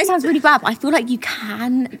that. I know it sounds really bad, but I feel like you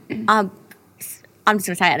can... I'm just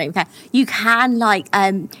going to say it, I don't even care. You can, like,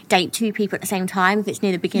 date two people at the same time if it's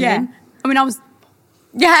near the beginning. Yeah. I mean, I was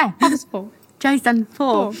 4. Joe's done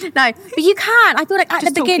 4. No, but you can. I feel like at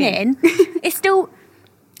the beginning, it's still...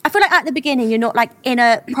 I feel like at the beginning, you're not, like, in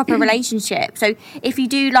a proper relationship. So if you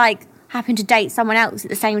do, like, happen to date someone else at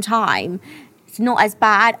the same time, it's not as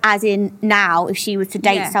bad as in now. If she was to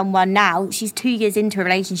date someone now, she's 2 years into a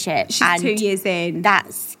relationship. She's 2 years in.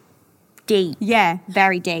 That's deep. Yeah.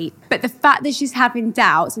 Very deep. But the fact that she's having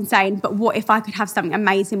doubts and saying, but what if I could have something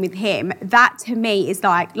amazing with him? That to me is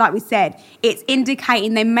like we said, it's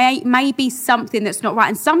indicating there may be something that's not right.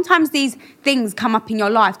 And sometimes these things come up in your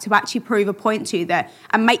life to actually prove a point to you that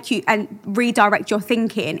and make you and redirect your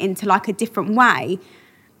thinking into like a different way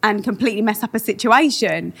and completely mess up a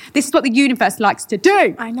situation. This is what the universe likes to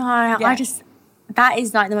do. I know. Yeah. That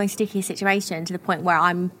is like the most sticky situation to the point where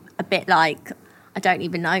I'm a bit like, I don't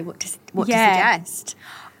even know what to suggest.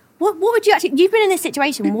 What would you actually... You've been in this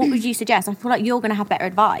situation. What would you suggest? I feel like you're going to have better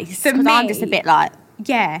advice. For me... I'm just a bit like...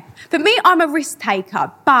 Yeah. For me, I'm a risk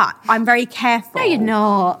taker, but I'm very careful. No, you're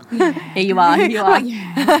not. Yeah, you are. You are.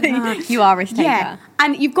 You are a risk taker. Yeah.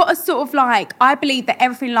 And you've got to sort of like... I believe that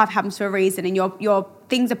everything in life happens for a reason and your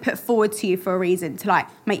things are put forward to you for a reason to like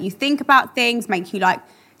make you think about things, make you like...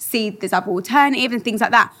 see there's other alternatives and things like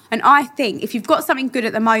that. And I think if you've got something good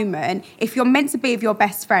at the moment, if you're meant to be with your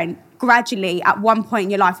best friend, gradually at one point in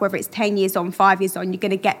your life, whether it's 10 years on, 5 years on, you're going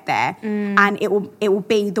to get there and it will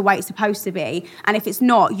be the way it's supposed to be. And if it's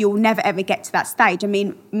not, you'll never ever get to that stage. I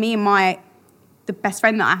mean, me and the best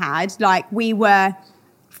friend that I had, like we were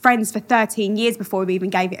friends for 13 years before we even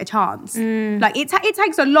gave it a chance. Like it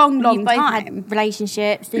takes a long you both time. Had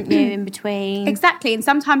relationships, didn't you, in between? Exactly, and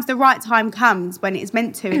sometimes the right time comes when it's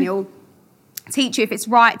meant to, and it'll teach you if it's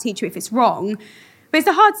right, teach you if it's wrong. But it's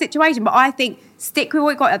a hard situation. But I think stick with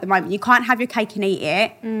what you've got at the moment. You can't have your cake and eat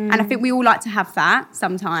it, and I think we all like to have that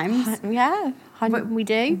sometimes. Yeah, we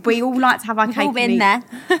do. We all like to have our We've cake. all been there.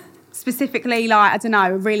 Specifically, like, I don't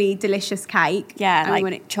know, a really delicious cake. Yeah,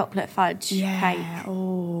 like chocolate fudge cake.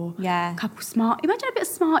 Oh, yeah. A couple Imagine a bit of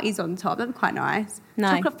Smarties on top. That'd be quite nice. No.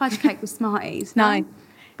 Chocolate fudge cake with Smarties. No.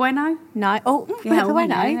 Bueno? No. Oh, yeah,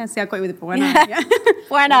 bueno. Yeah, see, I got you with the bueno. Yeah. Yeah.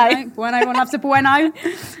 Bueno. Bueno. Everyone loves a bueno.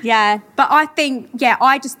 Yeah. But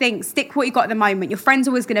I just think stick with what you got at the moment. Your friend's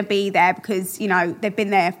always going to be there because, you know, they've been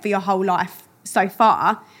there for your whole life so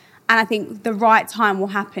far. And I think the right time will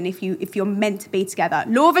happen if you're meant to be together.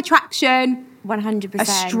 Law of attraction. 100%.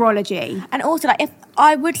 Astrology. And also, like,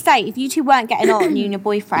 if you two weren't getting on, you and your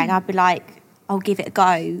boyfriend, I'd be like, I'll give it a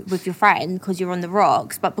go with your friend because you're on the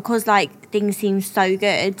rocks. But because, like, things seem so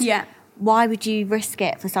good, why would you risk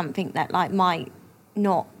it for something that, like, might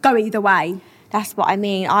not go either way? That's what I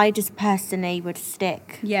mean. I just personally would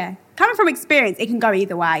stick. Yeah. Coming from experience, it can go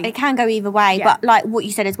either way. It can go either way. Yeah. But, like, what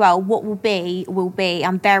you said as well, what will be, will be.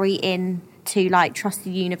 I'm very into, like, trust the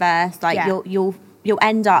universe. Like, you'll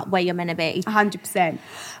end up where you're meant to be. 100%.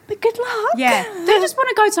 But good luck. Yeah. They just want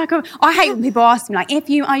to go to like I hate when people ask me, like, if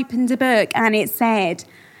you opened a book and it said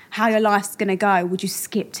how your life's going to go, would you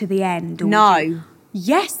skip to the end? Or no.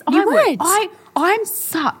 Yes, you I would. I'm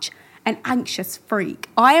such an anxious freak.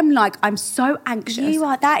 I'm so anxious. You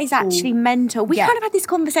are. That is actually mental. We kind of had this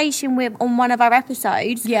conversation on one of our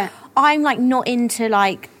episodes. Yeah. I'm, like, not into,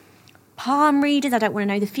 like, palm readers. I don't want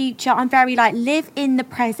to know the future. I'm very like, live in the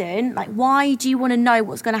present. Like, why do you want to know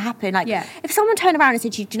what's going to happen? Like, if someone turned around and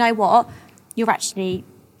said to you, do you know what?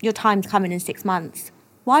 Your time's coming in 6 months.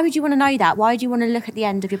 Why would you want to know that? Why do you want to look at the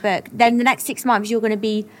end of your book? Then the next 6 months, you're going to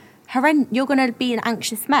be you're going to be an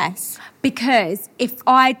anxious mess. Because if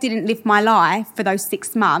I didn't live my life for those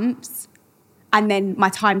 6 months and then my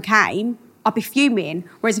time came, I'd be fuming.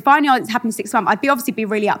 Whereas if I knew it's happening in 6 months, I'd obviously be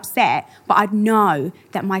really upset, but I'd know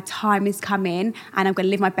that my time is coming and I'm going to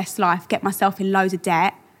live my best life, get myself in loads of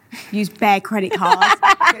debt, use bare credit cards,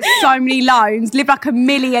 get so many loans, live like a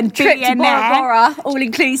million billionaire. Trip to Bora Bora, all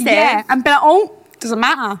inclusive. Yeah, and be like, doesn't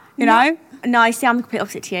matter, you know? No, see, I'm the complete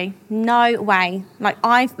opposite to you. No way. Like,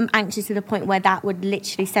 I'm anxious to the point where that would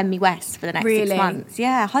literally send me west for the next 6 months.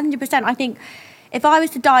 Yeah, 100%. I think if I was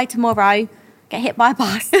to die tomorrow, get hit by a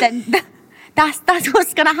bus, then that's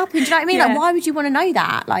what's going to happen. Do you know what I mean? Yeah. Like, why would you want to know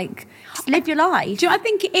that? Like, just live your life. Do you know what I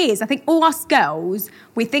think it is? I think all us girls,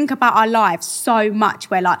 we think about our lives so much.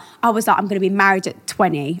 Where like, I was like, I'm going to be married at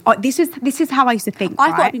 20. Oh, this is how I used to think.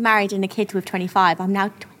 I've got to be married and a kid with 25. I'm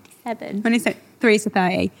now 27. When is it? 3 years to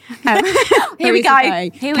 30. Here we go.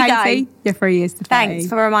 Here we Katie, go. you're 3 years to 30. Thanks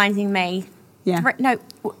for reminding me. Yeah. No,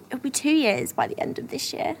 it'll be 2 years by the end of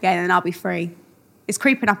this year. Yeah, and then I'll be free. It's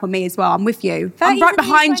creeping up on me as well. I'm with you. 30's I'm right the new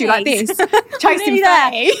behind you like 20s. this. Chasing Nearly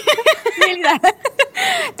there. 30. Nearly there.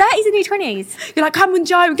 30's the new 20s. You're like, come on,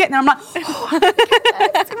 Joe, I'm getting there. I'm like,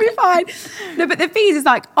 it's going to be fine. No, but the thing is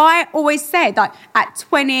like, I always said, like, at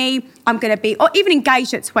 20, I'm going to be, or even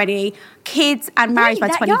engaged at 20, kids and married by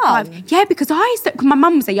Really, that 25. young? Yeah, because my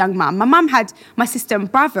mum was a young mum. My mum had my sister and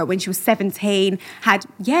brother when she was 17, had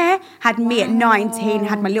me at 19,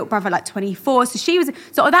 had my little brother like 24.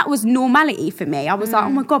 So that was normality for me. I was like, oh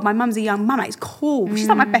my God, my mum's a young mum. Like, it's cool. She's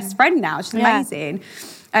like my best friend now. She's amazing.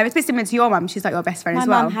 It's a bit similar to your mum. She's like your best friend as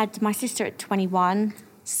well. My mum had my sister at 21.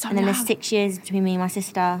 So and then there's 6 years between me and my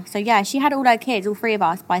sister. So yeah, she had all her kids, all three of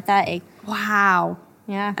us, by 30. Wow.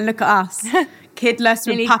 Yeah. And look at us. Kidless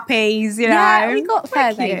with Really? puppies, you know. Yeah, we got fur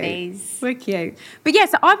We're cute. babies. We're cute. But yeah,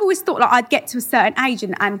 so I've always thought like I'd get to a certain age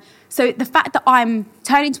and so the fact that I'm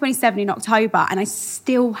turning 27 in October and I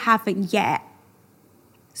still haven't yet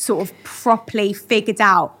sort of properly figured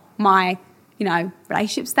out my,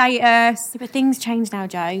 relationship status. But things change now,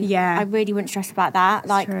 Joe. Yeah. I really wouldn't stress about that.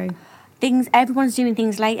 Like, true. Everyone's doing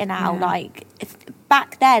things later now. Yeah. Like,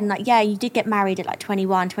 back then, like, yeah, you did get married at like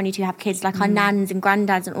 21, 22, have kids, like our nans and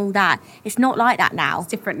granddads and all that. It's not like that now.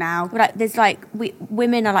 It's different now. Like, there's like,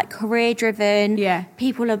 women are like career driven. Yeah.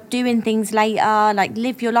 People are doing things later. Like,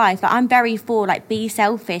 live your life. Like, I'm very for like, be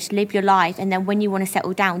selfish, live your life, and then when you want to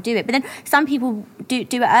settle down, do it. But then some people do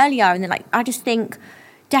it earlier, and then like, I just think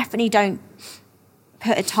definitely don't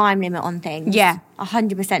put a time limit on things. Yeah.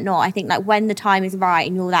 100% not. I think like when the time is right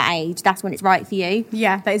and you're that age, that's when it's right for you.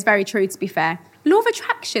 Yeah, that is very true, to be fair. Law of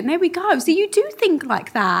attraction, there we go. So you do think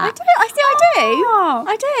like that. I do. Oh.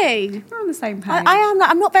 I do. We're on the same page. I am like,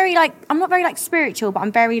 I'm not very like spiritual, but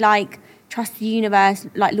I'm very like trust the universe,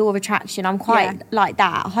 like law of attraction. I'm quite like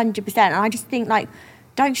that, 100%. And I just think like,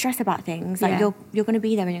 don't stress about things. Like you're going to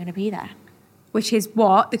be there and you're going to be there. Which is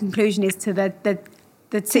what the conclusion is to the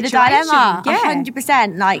situation. The dilemma, Yeah.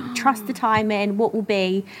 100%. Like trust the timing. What will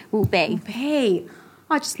be, will be. Hey,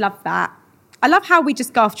 I just love that. I love how we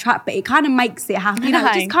just go off track, but it kind of makes it happen.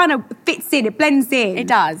 It just kind of fits in. It blends in. It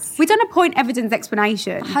does. We've done a point evidence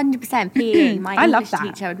explanation. 100% PE. My I love English that.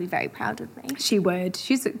 teacher would be very proud of me. She would.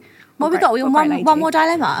 She's. What have we got? We got one more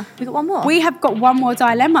dilemma. We got one more. We have got one more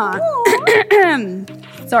dilemma.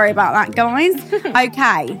 Sorry about that, guys.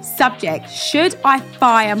 Okay, subject. Should I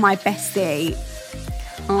fire my bestie?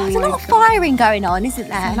 Oh There's a my lot of God. firing going on, isn't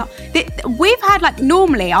there? We've had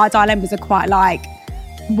normally our dilemmas are quite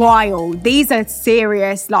wild. These are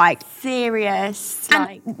serious, Serious.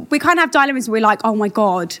 and we kind of have dilemmas where we're like, oh my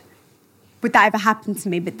God, would that ever happen to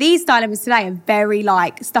me? But these dilemmas today are very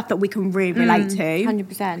stuff that we can really relate to.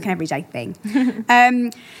 100%. Like an everyday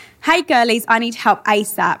thing. Hey girlies, I need help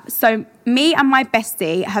ASAP. So me and my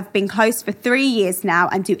bestie have been close for 3 years now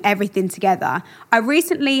and do everything together. I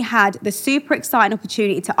recently had the super exciting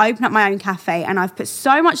opportunity to open up my own cafe and I've put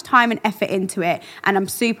so much time and effort into it and I'm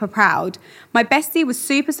super proud. My bestie was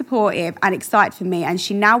super supportive and excited for me and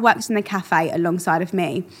she now works in the cafe alongside of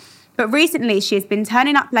me. But recently she has been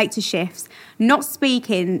turning up late to shifts, not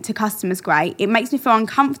speaking to customers great. It makes me feel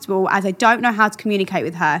uncomfortable as I don't know how to communicate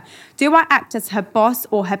with her. Do I act as her boss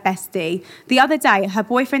or her bestie? The other day, her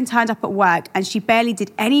boyfriend turned up at work and she barely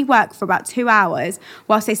did any work for about 2 hours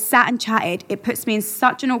whilst they sat and chatted. It puts me in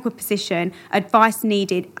such an awkward position. Advice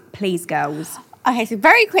needed, please, girls. Okay, so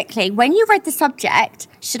very quickly, when you read the subject,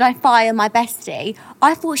 should I fire my bestie?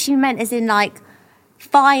 I thought she meant as in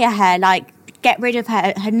fire her, get rid of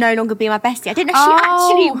her no longer be my bestie. I didn't know she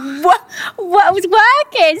actually what was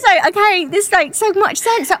working. So, okay, this makes so much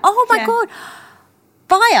sense. So, oh my God,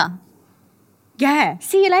 fire. Yeah.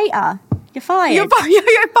 See you later. You're fired. You're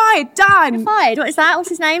fired. Done. You're fired. What is that? What's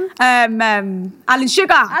his name? Alan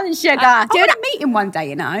Sugar. Alan Sugar. I want to meet him one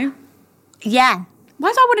day, Yeah.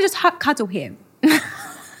 Why do I want to just cuddle him?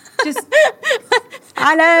 Just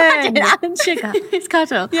Alan. Alan Sugar. It's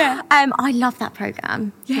cuddle. Yeah. I love that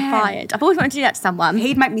programme. Yeah. You're fired. I've always wanted to do that to someone.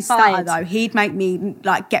 He'd make me stutter though. He'd make me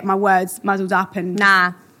get my words muddled up and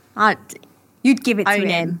Nah. you'd give it to Own him.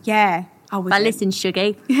 him. Yeah. I would. But listen,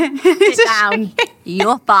 Shuggy. Sit down.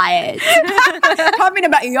 You're fired. Come in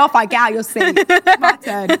about you off, I get out your seat. My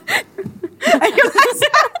turn.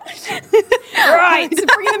 Right,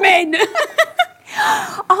 bring them in.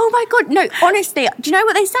 Oh my God, no, honestly, do you know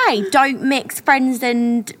what they say? Don't mix friends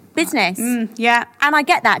and business. Yeah. And I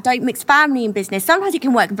get that. Don't mix family and business. Sometimes it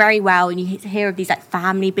can work very well and you hear of these like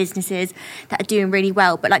family businesses that are doing really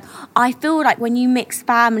well. But like, I feel like when you mix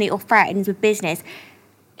family or friends with business,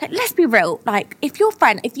 like, let's be real. Like, if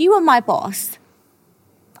you were my boss,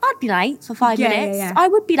 I'd be late for 5 minutes. Yeah. I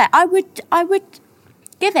would be like, I would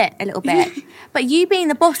give it a little bit. But you being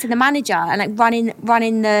the boss and the manager and like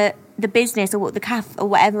running the business or what the cafe or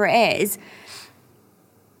whatever it is,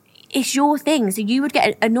 it's your thing. So you would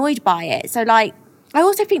get annoyed by it. So like, I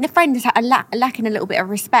also think the friend is lacking a little bit of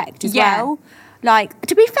respect as well. Like,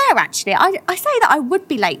 to be fair, actually, I say that I would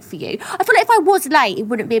be late for you. I feel like if I was late, it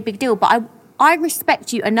wouldn't be a big deal. But I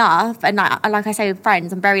respect you enough, and like I say with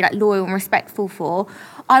friends, I'm very like loyal and respectful for.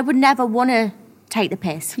 I would never want to take the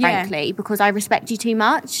piss, frankly, because I respect you too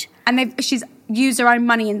much. And she's used her own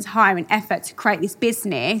money and time and effort to create this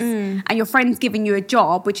business, and your friend's giving you a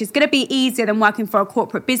job, which is going to be easier than working for a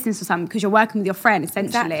corporate business or something because you're working with your friend,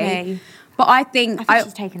 essentially. Exactly. But I think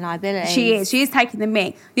she's taking liability. She is taking the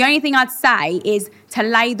mick. The only thing I'd say is to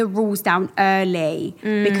lay the rules down early,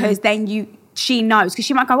 because then she knows, because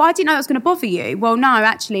she might go, I didn't know that was going to bother you. Well, no,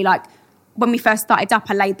 actually, like, when we first started up,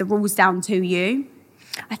 I laid the rules down to you.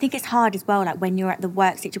 I think it's hard as well, like when you're at the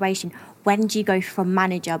work situation, when do you go from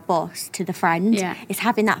manager, boss to the friend? Yeah. It's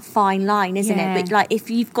having that fine line, isn't it? But like, if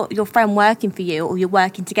you've got your friend working for you or you're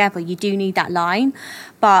working together, you do need that line.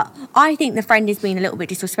 But I think the friend is being a little bit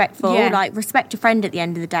disrespectful. Yeah. Like, respect your friend at the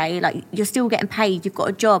end of the day. Like, you're still getting paid, you've got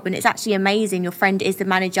a job, and it's actually amazing your friend is the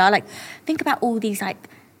manager. Like, think about all these like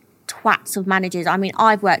twats of managers. I mean,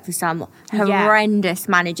 I've worked for some horrendous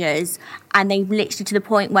managers, and they literally to the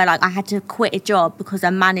point where like I had to quit a job because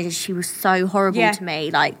a manager, she was so horrible to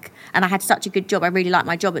me, like, and I had such a good job, I really liked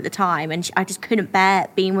my job at the time, and I just couldn't bear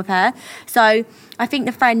being with her. So I think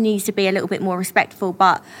the friend needs to be a little bit more respectful,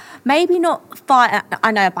 but maybe not fire.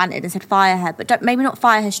 I know I bantered and said fire her, but maybe not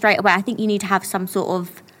fire her straight away. I think you need to have some sort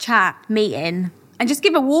of chat meeting. And just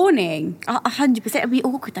give a warning. 100%. It'd be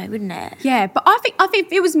awkward though, wouldn't it? Yeah, but I think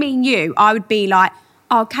if it was me and you, I would be like,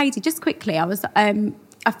 oh, Katie, just quickly, I find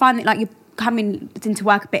that like you're coming into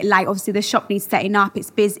work a bit late. Obviously, the shop needs setting up.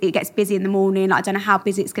 It's busy. It gets busy in the morning. Like, I don't know how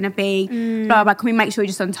busy it's going to be. Blah, blah, blah. Can we make sure you're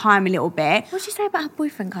just on time a little bit? What did you say about her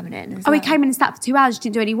boyfriend coming in? He came in and sat for 2 hours. Just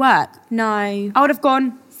didn't do any work. No. I would have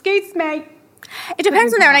gone, excuse me. It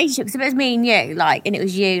depends on their relationship. Because if it was me and you, like, and it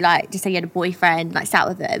was you, like, just say you had a boyfriend, like, sat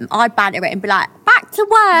with them, I'd banter it and be like, back to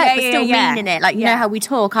work, but still meaning it. Like, you know how we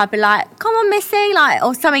talk? I'd be like, come on, Missy, like,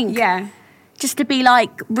 or something. Yeah. Just to be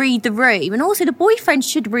like, read the room. And also, the boyfriend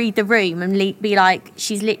should read the room and be like,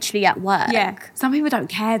 she's literally at work. Yeah. Some people don't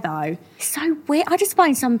care though. It's so weird. I just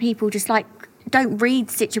find some people just like don't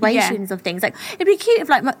read situations of things. Like, it'd be cute if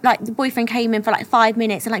like the boyfriend came in for like 5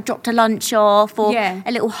 minutes and like dropped a lunch off or a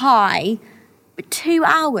little hi. But 2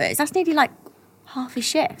 hours, that's nearly like half a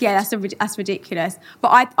shift. Yeah, that's ridiculous.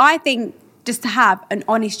 But I think just to have an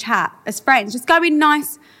honest chat as friends, just go in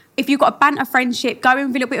nice. If you've got a banter friendship, go in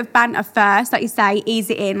with a little bit of banter first, like you say, ease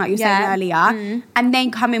it in, like you were saying earlier, and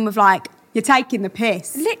then come in with like, you're taking the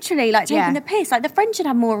piss. Literally, like taking the piss. Like, the friend should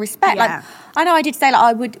have more respect. Like, I know I did say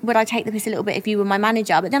like would I take the piss a little bit if you were my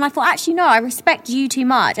manager, but then I thought, actually no, I respect you too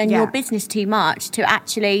much and your business too much to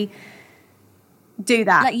actually do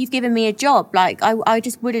that. Like, you've given me a job. Like, I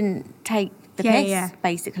just wouldn't take the piss,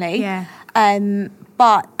 basically. Yeah.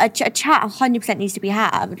 But a chat 100% needs to be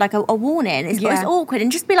had, like a warning. It's awkward.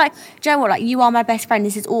 And just be like, do you know what, like, you are my best friend,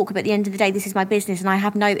 this is awkward, but at the end of the day, this is my business, and I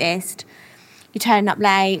have noticed you're turning up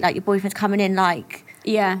late, like, your boyfriend's coming in, like,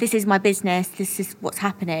 this is my business, this is what's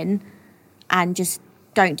happening, and just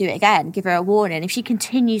don't do it again. Give her a warning. If she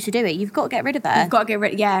continues to do it, you've got to get rid of her. You've got to get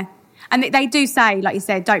rid, And they do say, like you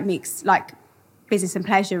said, don't mix, like, business and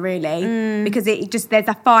pleasure, really, because it just, there's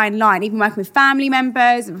a fine line. Even working with family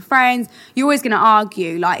members and friends, you're always going to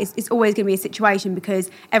argue. Like, it's always going to be a situation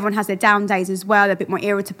because everyone has their down days as well. They're a bit more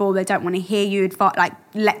irritable. They don't want to hear you like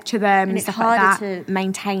lecture them, and it's stuff harder like that. to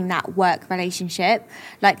maintain that work relationship.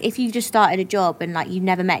 Like, if you just started a job and like you've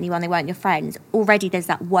never met anyone, they weren't your friends, already there's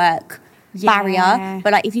that work barrier.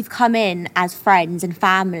 But like, if you've come in as friends and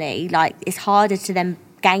family, like, it's harder to then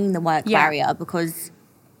gain the work barrier, because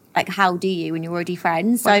like, how do you when you're already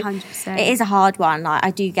friends? So 100%. It is a hard one. Like,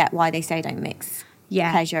 I do get why they say don't mix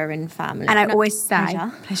pleasure and family. And I always say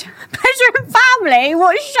pleasure and family.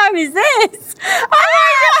 What show is this?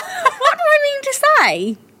 What do I mean to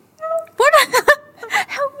say?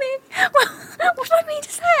 Help me. What do I mean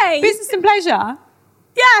to say? Business and pleasure.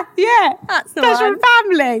 Yeah. That's the pleasure one. and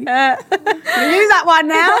family. We'll use that one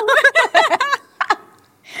now.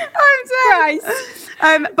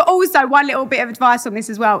 But also, one little bit of advice on this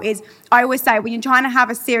as well is I always say when you're trying to have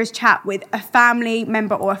a serious chat with a family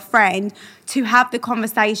member or a friend, to have the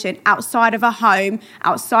conversation outside of a home,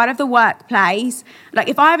 outside of the workplace. Like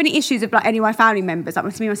if I have any issues with like any of my family members, like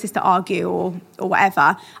me and my sister argue or whatever,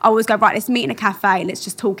 I always go, right, let's meet in a cafe and let's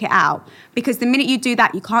just talk it out. Because the minute you do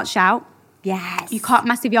that, you can't shout. Yes. You can't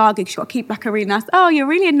massively argue because you've got to keep like a really nice, oh, you're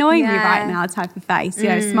really annoying me right now type of face, you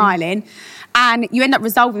know, smiling. And you end up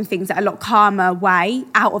resolving things at a lot calmer way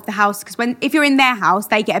out of the house. Because if you're in their house,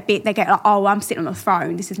 they get like, oh, I'm sitting on the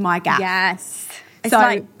throne. This is my gap. Yes. It's So-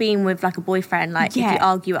 like being with like a boyfriend. Like if you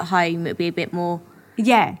argue at home, it'd be a bit more,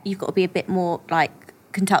 you've got to be a bit more like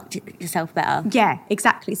conduct yourself better. Yeah,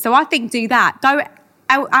 exactly. So I think do that. Go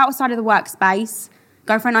outside of the workspace.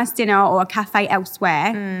 Go for a nice dinner or a cafe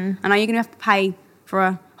elsewhere. I know you're going to have to pay for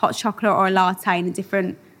a hot chocolate or a latte in a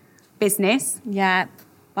different business. Yeah.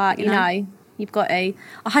 But, you know, you've got to,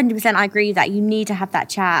 100% I agree with that. You need to have that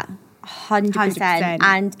chat. 100%.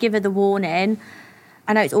 And give her the warning.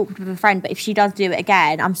 I know it's awkward with a friend, but if she does do it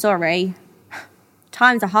again, I'm sorry.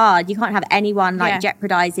 Times are hard. You can't have anyone like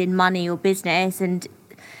jeopardising money or business, and it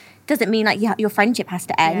doesn't mean like your friendship has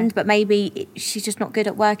to end, but maybe she's just not good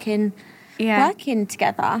at working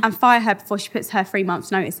together. And fire her before she puts her 3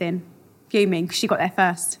 months notice in. Fuming, because she got there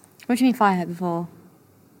first. What do you mean fire her before?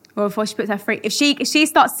 Well, before she puts her if she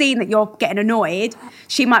starts seeing that you're getting annoyed,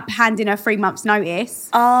 she might hand in her 3 months notice.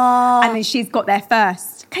 Oh. And then she's got there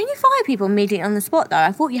first. Can you fire people immediately on the spot though?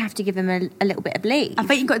 I thought you have to give them a little bit of leave. I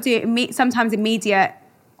think you've got to do it sometimes immediate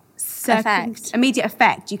effect. Immediate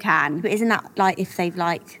effect you can. But isn't that like if they've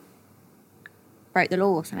like broke the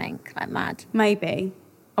law or something? Like mad. Maybe.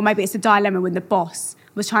 Or maybe it's a dilemma when the boss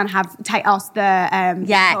was trying to ask the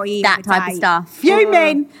employee that type of stuff.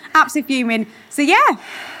 Fuming. Absolutely fuming. So yeah.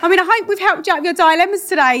 I mean, I hope we've helped you out with your dilemmas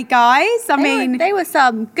today, guys. They were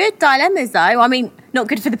some good dilemmas though. I mean, not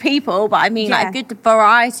good for the people, but I mean like a good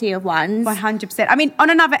variety of ones. 100%. I mean, on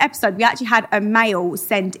another episode, we actually had a male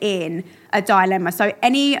send in a dilemma. So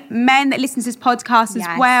any men that listen to this podcast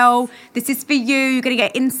as well, this is for you. You're going to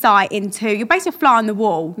get insight into, you're basically a fly on the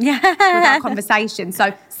wall with our conversation.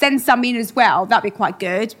 So send some in as well. That'd be quite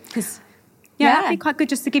good because... Yeah, that'd be quite good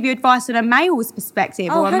just to give you advice on a male's perspective.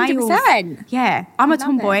 Oh, or a 100%. Yeah, I'm a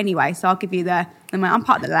tomboy anyway, so I'll give you I'm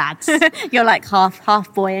part of the lads. You're like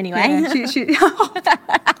half boy anyway. Yeah,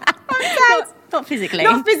 not physically.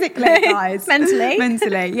 Not physically, guys.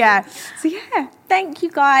 Mentally, yeah. So yeah. Thank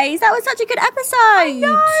you guys. That was such a good episode. I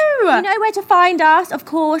know. You know where to find us, of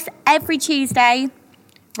course, every Tuesday.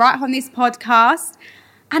 Right on this podcast.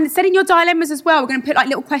 And send in your dilemmas as well. We're going to put like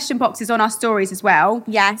little question boxes on our stories as well.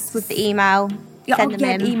 Yes, with the email. Send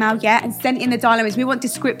them in. Email, and send in the dilemmas. We want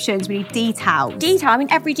descriptions. We need details. I mean,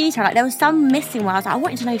 every detail. Like there was some missing where I was like, I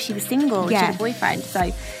wanted to know if she was single, or she had a boyfriend. So,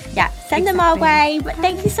 send them our way. But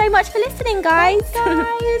thank you so much for listening, guys.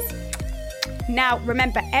 Guys. Now,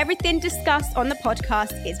 remember, everything discussed on the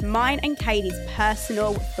podcast is mine and Katie's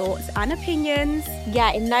personal thoughts and opinions.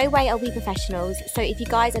 Yeah, in no way are we professionals. So if you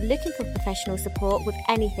guys are looking for professional support with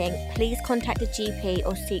anything, please contact a GP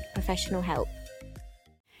or seek professional help.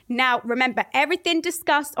 Now, remember, everything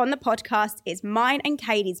discussed on the podcast is mine and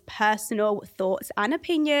Katie's personal thoughts and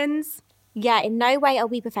opinions. Yeah, in no way are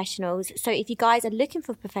we professionals. So if you guys are looking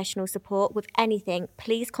for professional support with anything,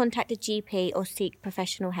 please contact a GP or seek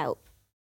professional help.